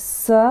que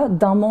ça,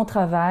 dans mon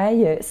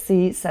travail,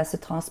 ça se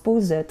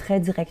transpose très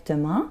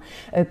directement.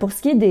 Pour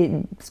ce qui est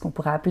ce qu'on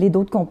pourrait appeler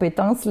d'autres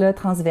compétences là,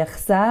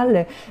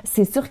 transversales,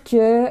 c'est sûr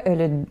que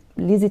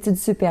les études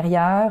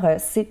supérieures,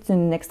 c'est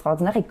une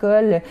extraordinaire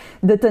école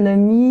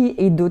d'autonomie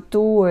et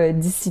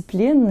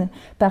d'autodiscipline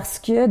parce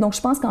que, donc,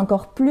 je pense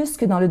qu'encore plus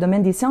que dans le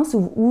domaine des sciences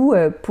où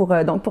pour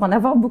en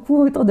avoir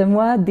beaucoup autour de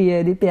moi,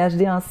 des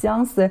PhD en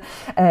sciences,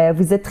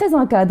 vous êtes très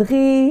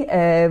encadré,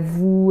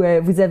 vous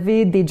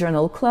avez des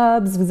journal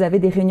clubs, vous avez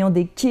des réunions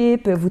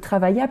d'équipe, vous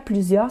travaillez à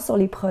plusieurs sur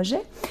les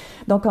projets.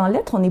 Donc, en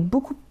lettres, on est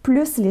beaucoup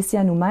plus laissé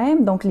à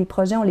nous-mêmes. Donc, les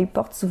projets, on les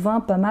porte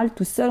souvent pas mal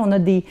tout seul. On a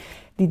des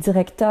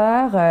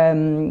directeurs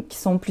qui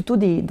sont plutôt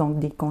des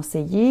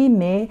conseillers,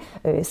 mais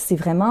c'est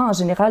vraiment en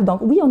général...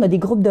 Donc oui, on a des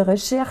groupes de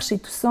recherche et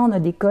tout ça, on a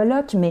des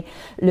colloques, mais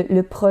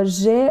le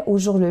projet, au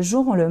jour le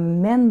jour, on le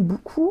mène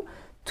beaucoup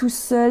tout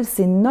seul,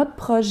 c'est notre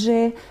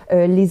projet.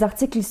 Les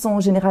articles, ils sont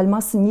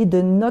généralement signés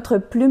de notre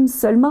plume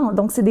seulement.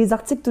 Donc, c'est des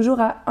articles toujours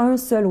à un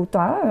seul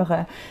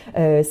auteur.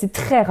 C'est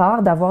très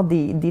rare d'avoir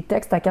des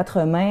textes à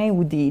quatre mains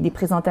ou des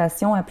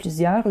présentations à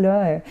plusieurs.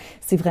 Là,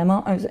 c'est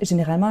vraiment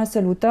généralement un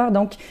seul auteur.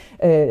 Donc,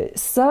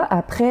 ça,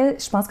 après,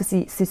 je pense que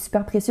c'est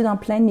super précieux dans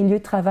plein de milieux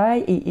de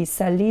travail et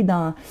ça l'est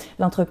dans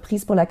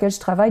l'entreprise pour laquelle je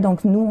travaille.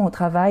 Donc, nous, on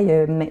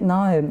travaille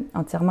maintenant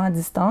entièrement à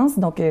distance.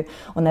 Donc,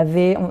 on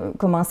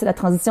commencé la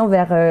transition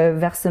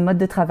vers ce mode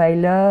de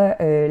travail-là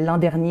l'an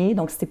dernier,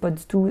 donc c'était pas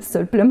du tout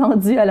simplement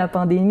dû à la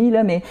pandémie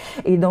là,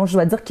 et donc je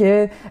dois dire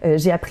que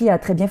j'ai appris à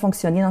très bien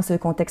fonctionner dans ce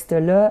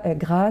contexte-là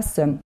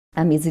grâce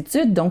à mes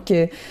études. Donc,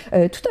 tout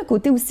à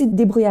côté aussi de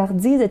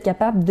débrouillardise, d'être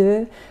capable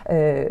de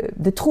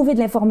trouver de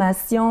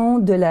l'information,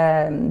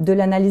 de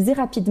l'analyser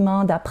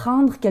rapidement,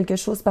 d'apprendre quelque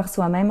chose par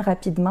soi-même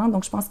rapidement.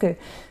 Donc, je pense que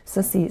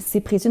ça,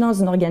 c'est précieux dans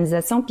une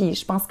organisation. Puis,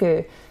 je pense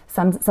que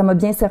ça m'a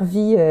bien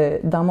servi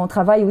dans mon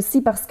travail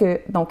aussi parce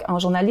que, donc, en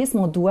journalisme,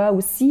 on doit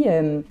aussi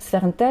se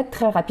faire une tête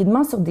très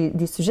rapidement sur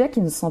des sujets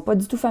qui ne sont pas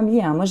du tout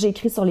familiers. Moi, j'ai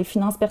écrit sur les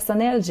finances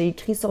personnelles, j'ai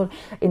écrit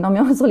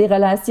énormément sur les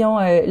relations,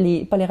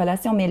 pas les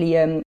relations, mais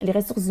les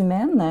ressources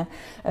humaines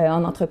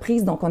en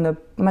entreprise. Donc, on a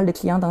pas mal de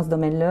clients dans ce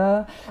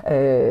domaine-là.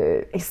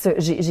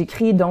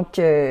 J'écris, donc,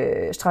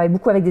 je travaille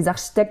beaucoup avec des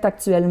architectes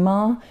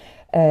actuellement.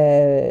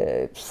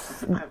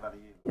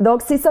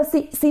 Donc, c'est ça,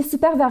 c'est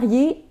super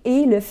varié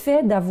et le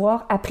fait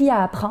d'avoir appris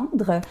à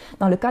apprendre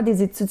dans le cadre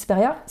des études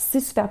supérieures,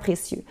 c'est super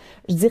précieux.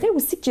 Je dirais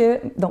aussi que,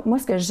 donc moi,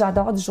 ce que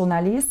j'adore du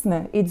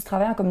journalisme et du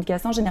travail en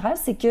communication générale,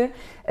 c'est que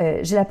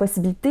j'ai la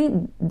possibilité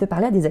de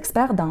parler à des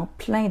experts dans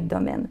plein de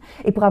domaines.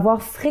 Et pour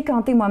avoir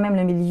fréquenté moi-même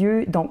le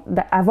milieu, donc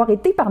avoir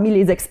été parmi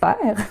les experts,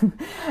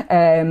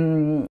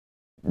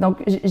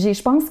 donc,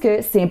 je pense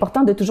que c'est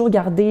important de toujours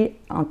garder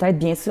en tête,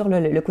 bien sûr,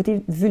 le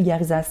côté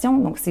vulgarisation.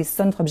 Donc, c'est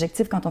ça notre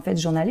objectif quand on fait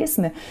du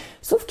journalisme.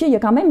 Sauf qu'il y a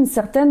quand même une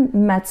certaine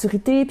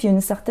maturité puis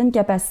une certaine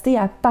capacité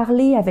à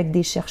parler avec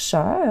des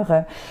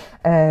chercheurs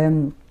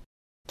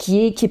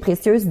qui est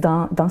précieuse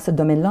dans ce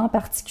domaine-là en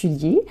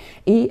particulier.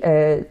 Et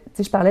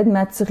je parlais de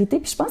maturité,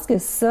 puis je pense que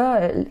ça,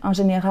 en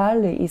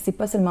général, et c'est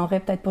pas seulement vrai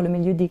peut-être pour le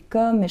milieu des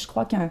coms, mais je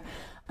crois qu'un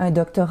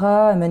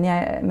doctorat,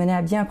 mener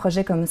à bien un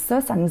projet comme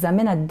ça nous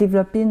amène à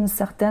développer une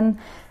certaine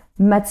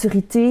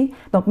maturité.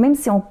 Donc, même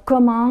si on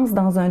commence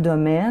dans un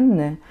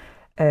domaine,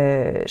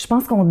 je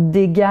pense qu'on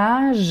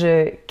dégage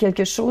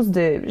quelque chose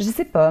de, je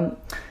sais pas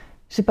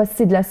si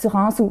c'est de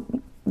l'assurance ou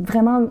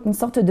vraiment une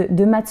sorte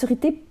de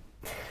maturité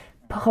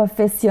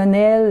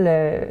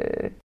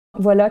professionnelle,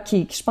 voilà,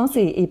 qui je pense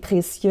est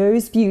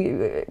précieuse. Puis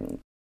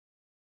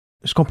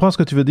je comprends ce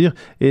que tu veux dire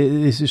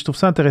et je trouve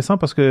ça intéressant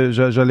parce que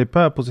j'allais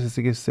pas poser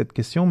cette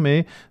question,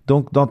 mais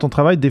donc dans ton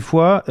travail, des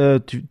fois,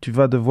 tu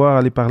vas devoir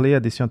aller parler à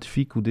des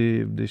scientifiques ou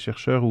des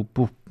chercheurs ou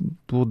pour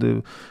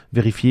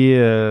vérifier,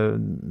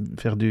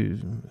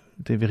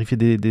 vérifier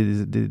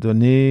des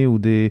données ou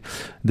des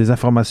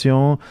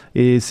informations.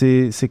 Et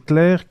c'est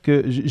clair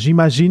que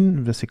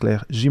j'imagine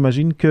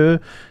que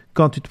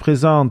quand tu te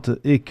présentes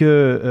et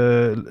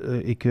que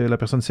la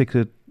personne sait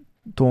que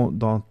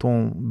dans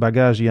ton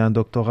bagage, il y a un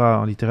doctorat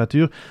en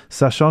littérature,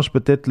 ça change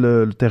peut-être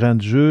le terrain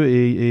de jeu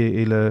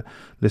et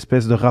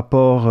l'espèce de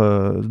rapport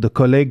de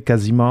collègue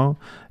quasiment.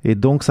 Et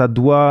donc, ça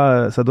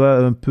doit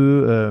un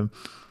peu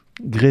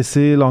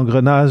graisser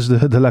l'engrenage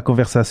de la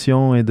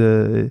conversation et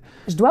de...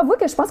 Je dois avouer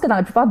que je pense que dans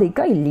la plupart des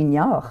cas, ils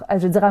l'ignorent. Je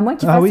veux dire, à moins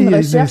qu'ils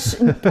fassent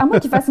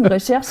une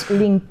recherche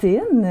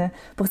LinkedIn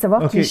pour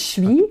savoir qui je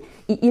suis,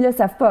 ils le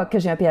savent pas que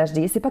j'ai un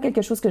PhD. C'est pas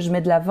quelque chose que je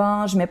mets de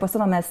l'avant, je mets pas ça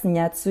dans ma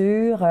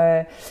signature.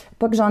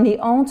 Pas que j'en ai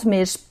honte,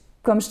 mais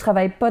comme je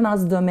travaille pas dans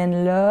ce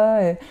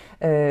domaine-là,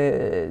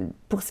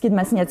 Pour ce qui est de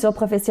ma signature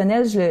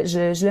professionnelle,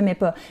 je le mets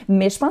pas.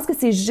 Mais je pense que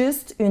c'est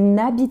juste une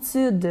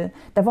habitude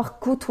d'avoir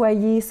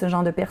côtoyé ce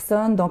genre de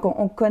personnes. Donc,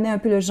 on connaît un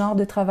peu le genre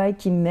de travail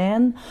qu'ils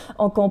mènent.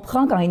 On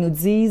comprend quand ils nous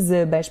disent,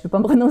 ben, je peux pas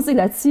me prononcer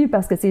là-dessus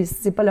parce que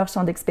c'est pas leur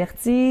champ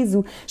d'expertise.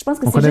 Ou je pense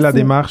que on connaît la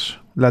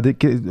démarche,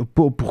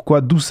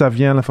 pourquoi, d'où ça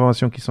vient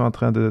l'information qu'ils sont en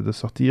train de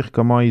sortir,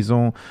 comment ils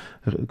sont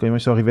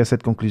arrivés à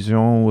cette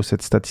conclusion ou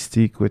cette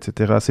statistique, ou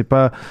etc. C'est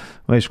pas,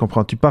 ouais, je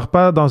comprends. Tu pars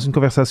pas dans une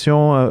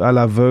conversation à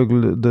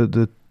l'aveugle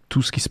de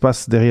tout ce qui se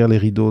passe derrière les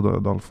rideaux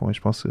dans le fond. Et je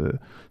pense que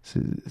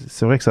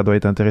c'est vrai que ça doit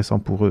être intéressant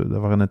pour eux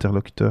d'avoir un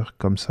interlocuteur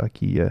comme ça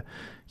qui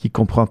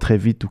comprend très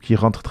vite ou qui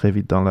rentre très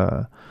vite dans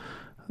la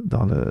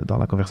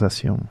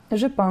conversation.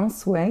 Je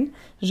pense, oui.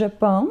 Je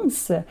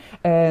pense.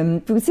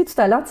 Puis aussi,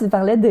 tout à l'heure, tu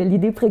parlais de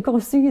l'idée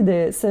préconçue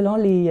selon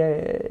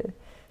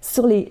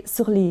sur les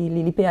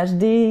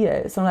PhD,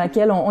 selon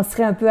laquelle on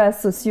serait un peu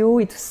asociaux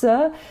et tout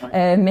ça.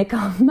 Mais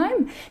quand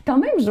même,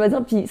 je dois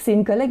dire, puis c'est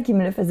une collègue qui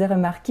me le faisait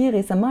remarquer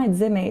récemment, elle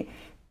disait, mais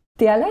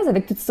t'es à l'aise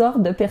avec toutes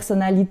sortes de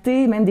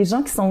personnalités, même des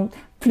gens qui sont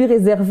plus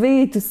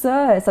réservés et tout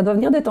ça, ça doit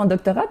venir de ton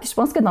doctorat. Puis je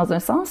pense que dans un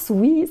sens,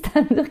 oui,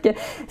 c'est-à-dire que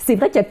c'est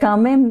vrai qu'il y a quand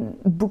même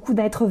beaucoup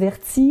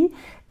d'introvertis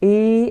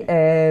et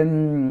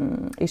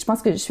je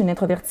pense que je suis une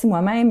introvertie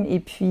moi-même et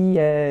puis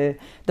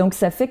donc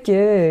ça fait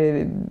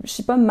que je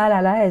suis pas mal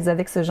à l'aise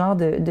avec ce genre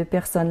de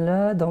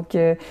personnes-là. Donc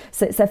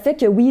ça fait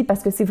que oui,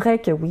 parce que c'est vrai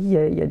que oui,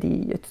 il y a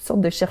toutes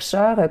sortes de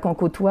chercheurs qu'on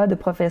côtoie, de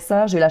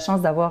professeurs. J'ai eu la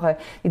chance d'avoir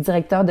des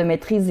directeurs de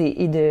maîtrise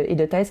et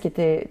de thèse qui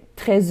étaient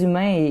très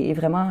humains et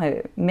vraiment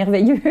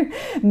merveilleux.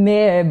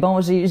 Mais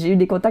bon, j'ai eu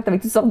des contacts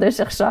avec toutes sortes de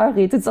chercheurs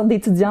et toutes sortes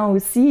d'étudiants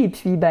aussi. Et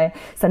puis, ben,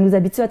 ça nous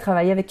habitue à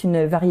travailler avec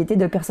une variété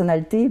de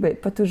personnalités, ben,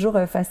 pas toujours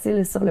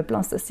facile sur le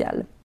plan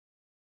social.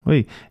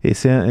 Oui, et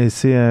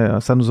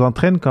ça nous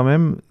entraîne quand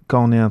même,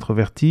 quand on est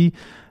introverti,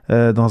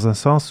 dans un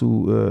sens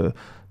où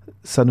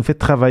ça nous fait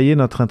travailler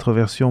notre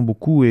introversion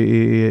beaucoup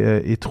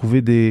et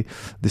trouver des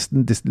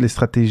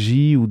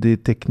stratégies ou des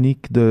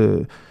techniques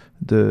de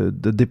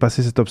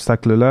dépasser cet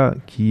obstacle-là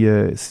qui,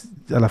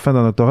 à la fin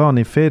d'un doctorat, en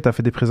effet, tu as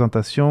fait des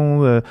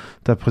présentations,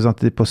 tu as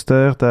présenté des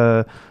posters, tu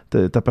as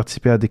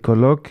participé à des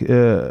colloques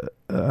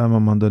à un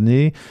moment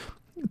donné.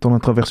 Ton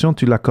introversion,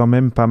 tu l'as quand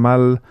même pas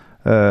mal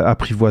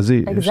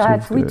apprivoisée.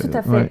 Exact, oui, tout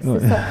à fait, ouais,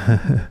 c'est ça.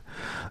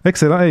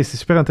 Excellent, et c'est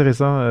super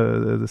intéressant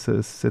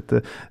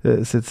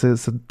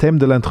ce thème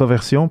de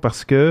l'introversion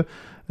parce que,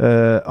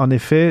 en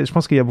effet, je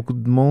pense qu'il y a beaucoup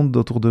de monde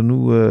autour de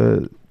nous,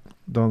 il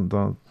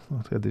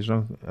y a des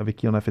gens avec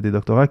qui on a fait des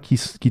doctorats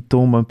qui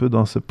tombent un peu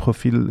dans ce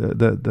profil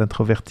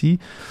d'introverti,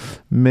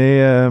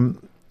 mais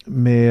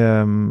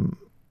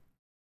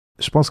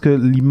je pense que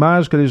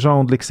l'image que les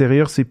gens ont de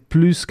l'extérieur, c'est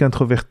plus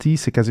qu'introverti,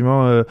 c'est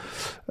quasiment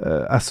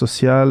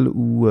asocial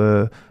ou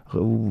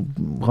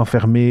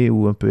renfermé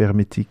ou un peu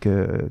hermétique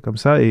comme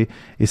ça. Et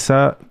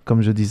ça,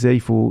 comme je disais,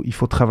 il faut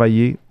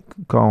travailler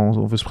quand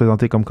on veut se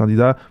présenter comme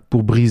candidat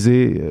pour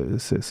briser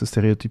ce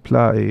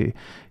stéréotype-là. Et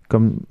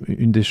comme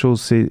une des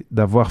choses, c'est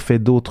d'avoir fait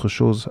d'autres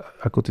choses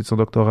à côté de son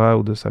doctorat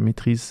ou de sa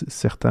maîtrise,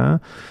 certains.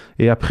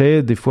 Et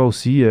après, des fois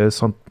aussi,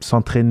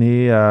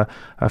 s'entraîner à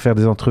faire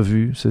des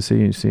entrevues.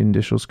 C'est une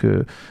des choses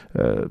que,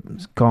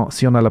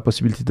 si on a la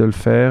possibilité de le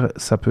faire,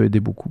 ça peut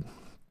aider beaucoup.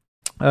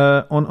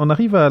 On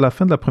arrive à la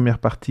fin de la première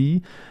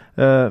partie,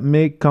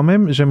 mais quand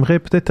même, j'aimerais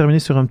peut-être terminer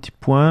sur un petit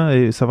point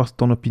et savoir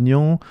ton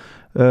opinion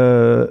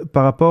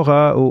par rapport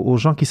aux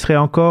gens qui seraient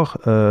encore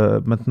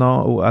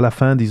maintenant à la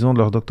fin, disons, de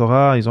leur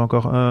doctorat. Ils ont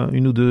encore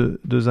une ou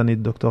deux années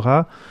de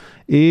doctorat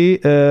et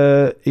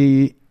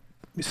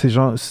ces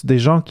gens, des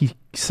gens qui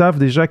savent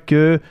déjà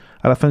que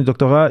à la fin du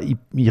doctorat,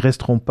 ils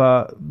resteront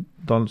pas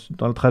dans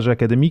le trajet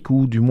académique,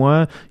 ou du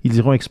moins ils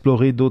iront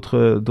explorer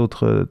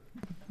d'autres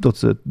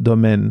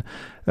domaines.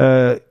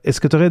 Est-ce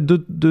que tu aurais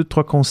deux,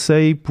 trois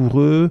conseils pour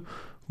eux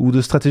ou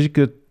de stratégies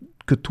que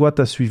toi,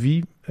 tu as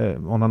suivies?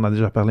 On en a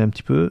déjà parlé un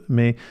petit peu,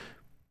 mais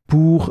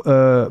pour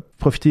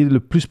profiter le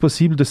plus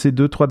possible de ces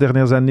 2-3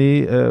 dernières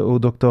années au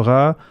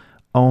doctorat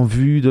en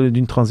vue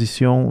d'une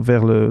transition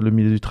vers le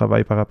milieu du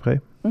travail par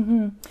après?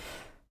 Mm-hmm.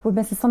 Oui,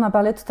 bien c'est ça, on en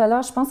parlait tout à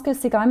l'heure. Je pense que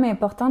c'est quand même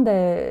important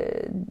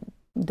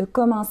de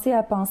commencer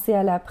à penser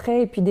à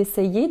l'après et puis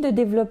d'essayer de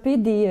développer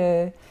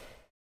d'aller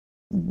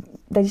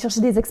chercher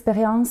des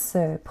expériences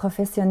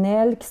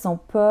professionnelles qui sont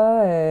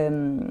pas,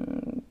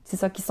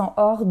 qui sont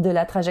hors de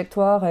la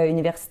trajectoire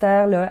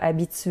universitaire là,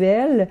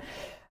 habituelle.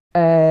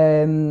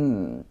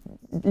 Les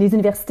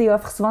universités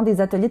offrent souvent des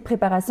ateliers de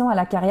préparation à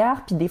la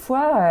carrière, puis des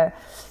fois,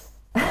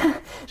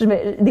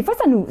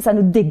 ça nous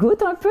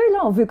dégoûte un peu là.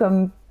 On veut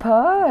comme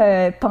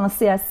pas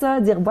penser à ça,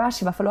 dire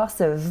wesh, il va falloir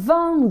se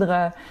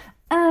vendre,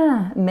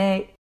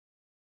 mais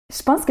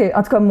je pense que,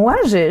 en tout cas, moi,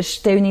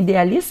 j'étais une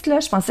idéaliste, là.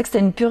 Je pensais que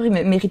c'était une pure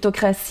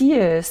méritocratie,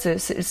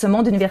 ce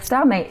monde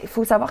universitaire. Mais il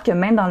faut savoir que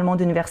même dans le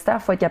monde universitaire,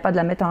 il faut être capable de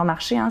la mettre en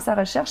marché, hein, sa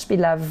recherche, puis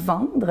de la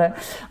vendre,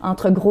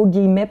 entre gros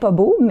guillemets, pas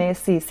beau, mais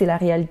c'est la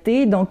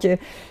réalité. Donc,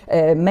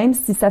 même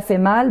si ça fait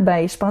mal,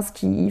 ben, je pense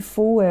qu'il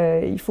faut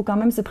quand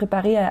même se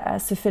préparer à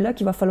ce fait-là,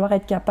 qu'il va falloir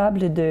être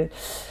capable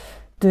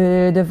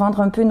de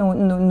vendre un peu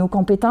nos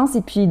compétences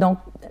et puis donc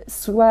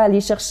soit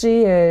aller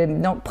chercher,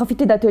 donc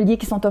profiter d'ateliers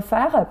qui sont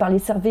offerts par les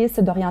services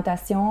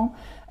d'orientation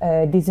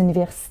des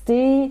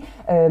universités,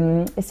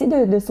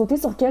 essayer de sauter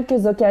sur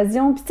quelques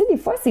occasions. Puis tu sais, des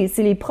fois,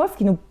 c'est les profs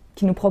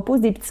qui nous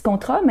proposent des petits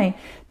contrats, mais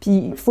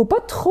puis il faut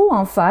pas trop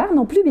en faire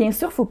non plus, bien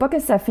sûr. Faut pas que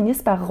ça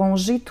finisse par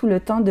ronger tout le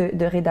temps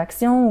de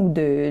rédaction ou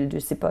de je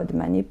sais pas, de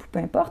manip ou peu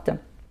importe.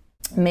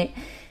 Mais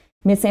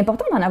c'est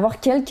important d'en avoir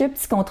quelques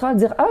petits contrats,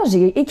 dire « Ah,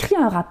 j'ai écrit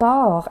un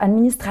rapport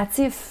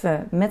administratif,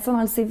 mettre ça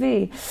dans le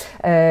CV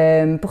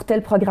pour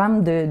tel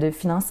programme de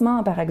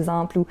financement, par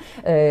exemple. » Ou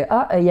 «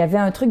 Ah, il y avait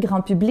un truc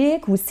grand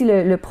public. » Ou si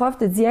le prof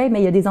te dit « Hey,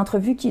 mais il y a des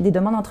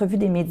demandes d'entrevues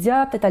des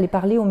médias, peut-être aller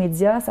parler aux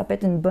médias, ça peut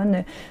être une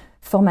bonne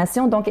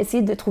formation. » Donc,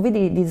 essayer de trouver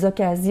des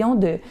occasions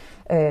de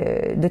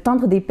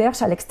tendre des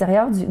perches à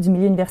l'extérieur du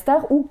milieu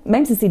universitaire ou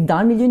même si c'est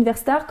dans le milieu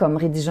universitaire, comme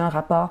rédiger un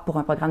rapport pour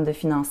un programme de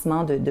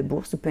financement de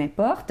bourse ou peu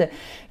importe,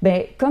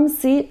 ben comme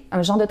c'est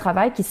un genre de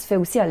travail qui se fait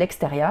aussi à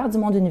l'extérieur du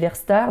monde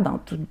universitaire, dans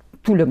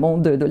tout le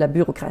monde de la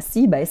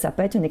bureaucratie, ben ça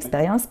peut être une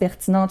expérience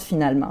pertinente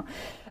finalement.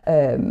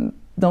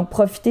 Donc,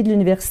 profiter de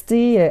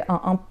l'université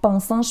en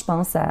pensant, je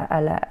pense,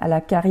 à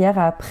la carrière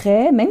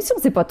après, même si on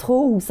ne sait pas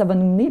trop où ça va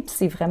nous mener, puis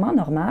c'est vraiment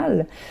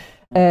normal.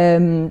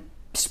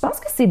 Je pense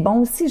que c'est bon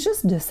aussi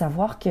juste de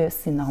savoir que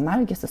c'est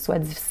normal que ce soit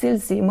difficile.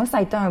 Moi, ça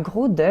a été un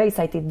gros deuil.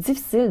 Ça a été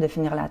difficile de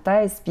finir la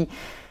thèse. Puis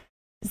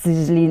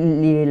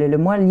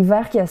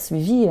l'hiver qui a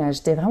suivi,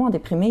 j'étais vraiment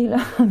déprimée, là.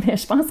 Mais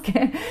je pense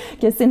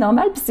que c'est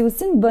normal. Puis c'est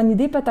aussi une bonne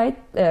idée peut-être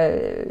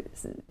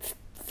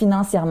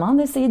financièrement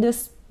d'essayer de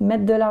se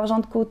mettre de l'argent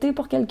de côté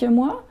pour quelques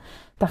mois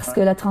parce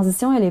que la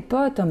transition, elle n'est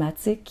pas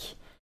automatique.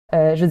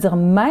 Je veux dire,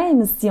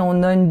 même si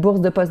on a une bourse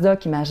de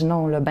postdoc,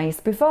 imaginons, là, ben, il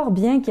se peut fort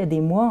bien qu'il y ait des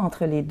mois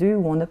entre les deux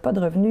où on n'a pas de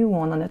revenus, où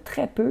on en a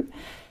très peu.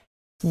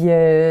 Puis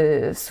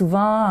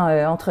souvent,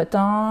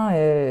 entre-temps,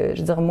 je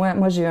veux dire,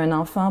 moi j'ai eu un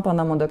enfant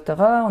pendant mon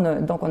doctorat,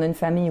 donc on a une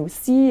famille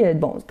aussi.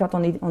 Bon, quand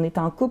on est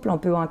en couple, on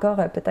peut encore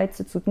peut-être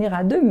se soutenir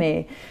à deux,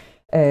 mais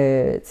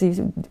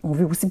on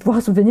veut aussi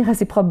pouvoir subvenir à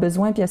ses propres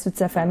besoins puis à ceux de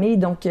sa famille.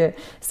 Donc,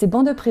 c'est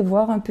bon de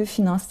prévoir un peu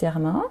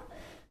financièrement.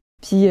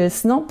 Puis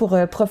sinon, pour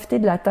profiter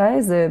de la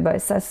thèse,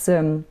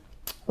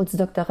 ou du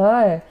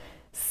doctorat,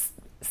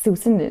 c'est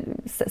aussi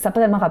ça n'a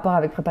pas tellement rapport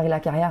avec préparer la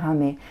carrière, hein,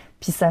 mais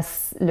puis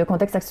le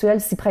contexte actuel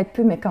s'y prête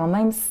peu, mais quand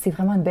même, c'est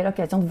vraiment une belle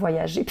occasion de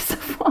voyager, puis ça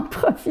faut en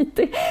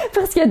profiter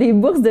parce qu'il y a des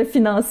bourses de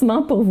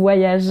financement pour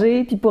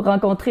voyager, puis pour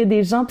rencontrer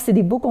des gens, puis c'est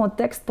des beaux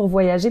contextes pour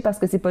voyager parce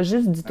que c'est pas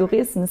juste du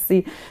tourisme,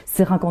 c'est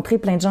rencontrer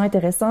plein de gens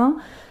intéressants.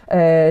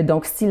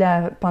 Donc, si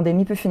la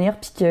pandémie peut finir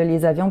puis que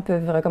les avions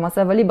peuvent recommencer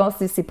à voler, bon,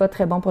 c'est pas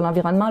très bon pour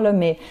l'environnement, là,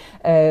 mais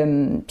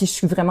puis je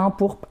suis vraiment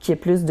pour qu'il y ait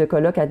plus de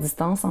colloques à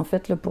distance, en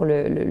fait, là, pour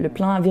le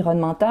plan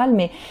environnemental.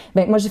 Mais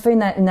ben, moi, j'ai fait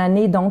une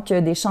année, donc,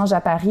 d'échange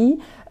à Paris,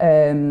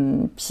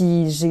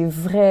 puis j'ai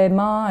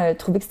vraiment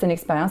trouvé que c'était une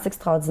expérience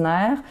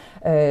extraordinaire.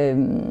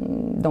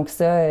 Donc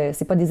ça,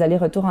 c'est pas des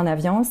allers-retours en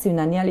avion, c'est une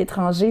année à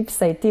l'étranger, puis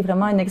ça a été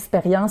vraiment une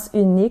expérience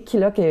unique,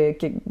 là,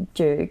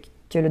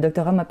 que le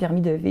doctorat m'a permis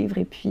de vivre,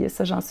 et puis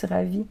ça, j'en suis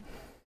ravie.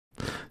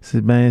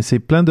 C'est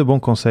plein de bons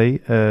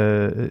conseils.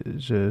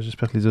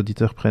 J'espère que les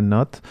auditeurs prennent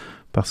note,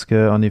 parce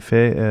qu'en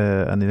effet,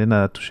 Anne-Hélène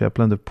a touché à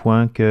plein de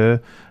points que,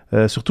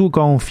 surtout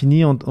quand on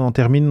finit, on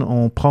termine,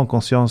 on prend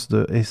conscience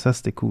de « ça,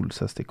 c'était cool,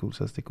 ça, c'était cool,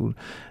 ça, c'était cool ».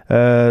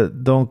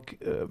 Donc,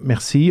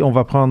 merci. On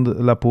va prendre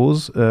la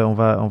pause. On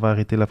va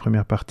arrêter la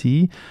première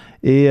partie.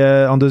 Et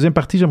en deuxième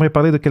partie, j'aimerais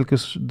parler de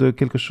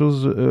quelque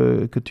chose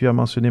que tu as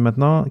mentionné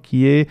maintenant,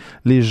 qui est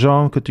les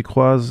gens que tu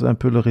croises, un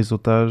peu le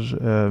réseautage,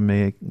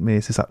 mais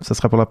c'est ça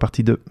sera pour la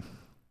partie 2.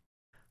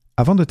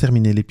 Avant de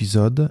terminer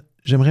l'épisode,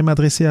 j'aimerais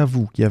m'adresser à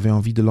vous qui avez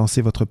envie de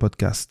lancer votre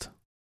podcast.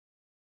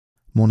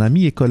 Mon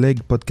ami et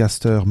collègue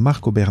podcasteur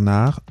Marco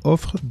Bernard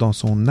offre dans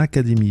son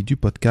Académie du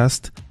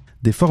podcast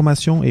des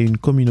formations et une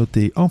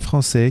communauté en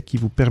français qui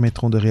vous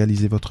permettront de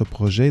réaliser votre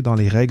projet dans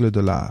les règles de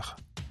l'art.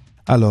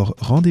 Alors,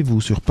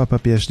 rendez-vous sur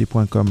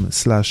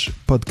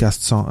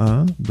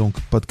papaphd.com/podcast101, donc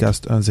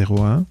podcast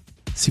 101,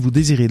 si vous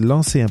désirez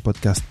lancer un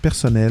podcast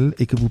personnel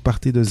et que vous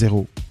partez de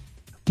zéro.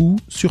 Ou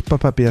sur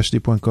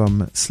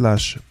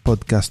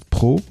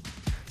papaphd.com/podcastpro,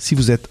 si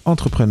vous êtes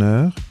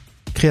entrepreneur,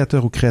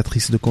 créateur ou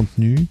créatrice de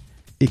contenu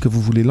et que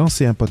vous voulez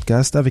lancer un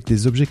podcast avec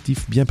des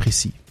objectifs bien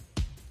précis.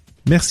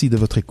 Merci de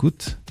votre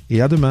écoute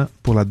et à demain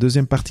pour la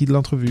deuxième partie de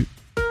l'entrevue.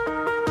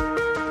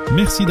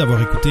 Merci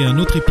d'avoir écouté un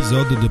autre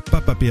épisode de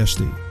Papa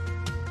PhD.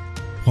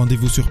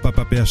 Rendez-vous sur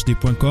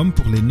papaphd.com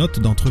pour les notes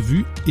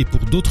d'entrevue et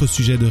pour d'autres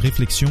sujets de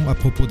réflexion à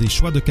propos des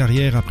choix de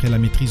carrière après la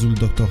maîtrise ou le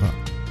doctorat.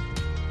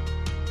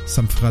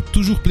 Ça me fera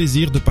toujours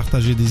plaisir de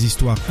partager des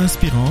histoires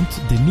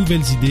inspirantes, des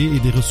nouvelles idées et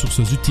des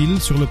ressources utiles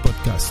sur le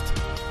podcast.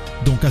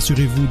 Donc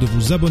assurez-vous de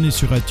vous abonner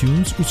sur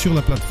iTunes ou sur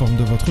la plateforme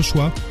de votre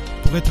choix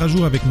pour être à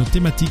jour avec nos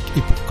thématiques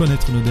et pour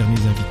connaître nos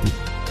derniers invités.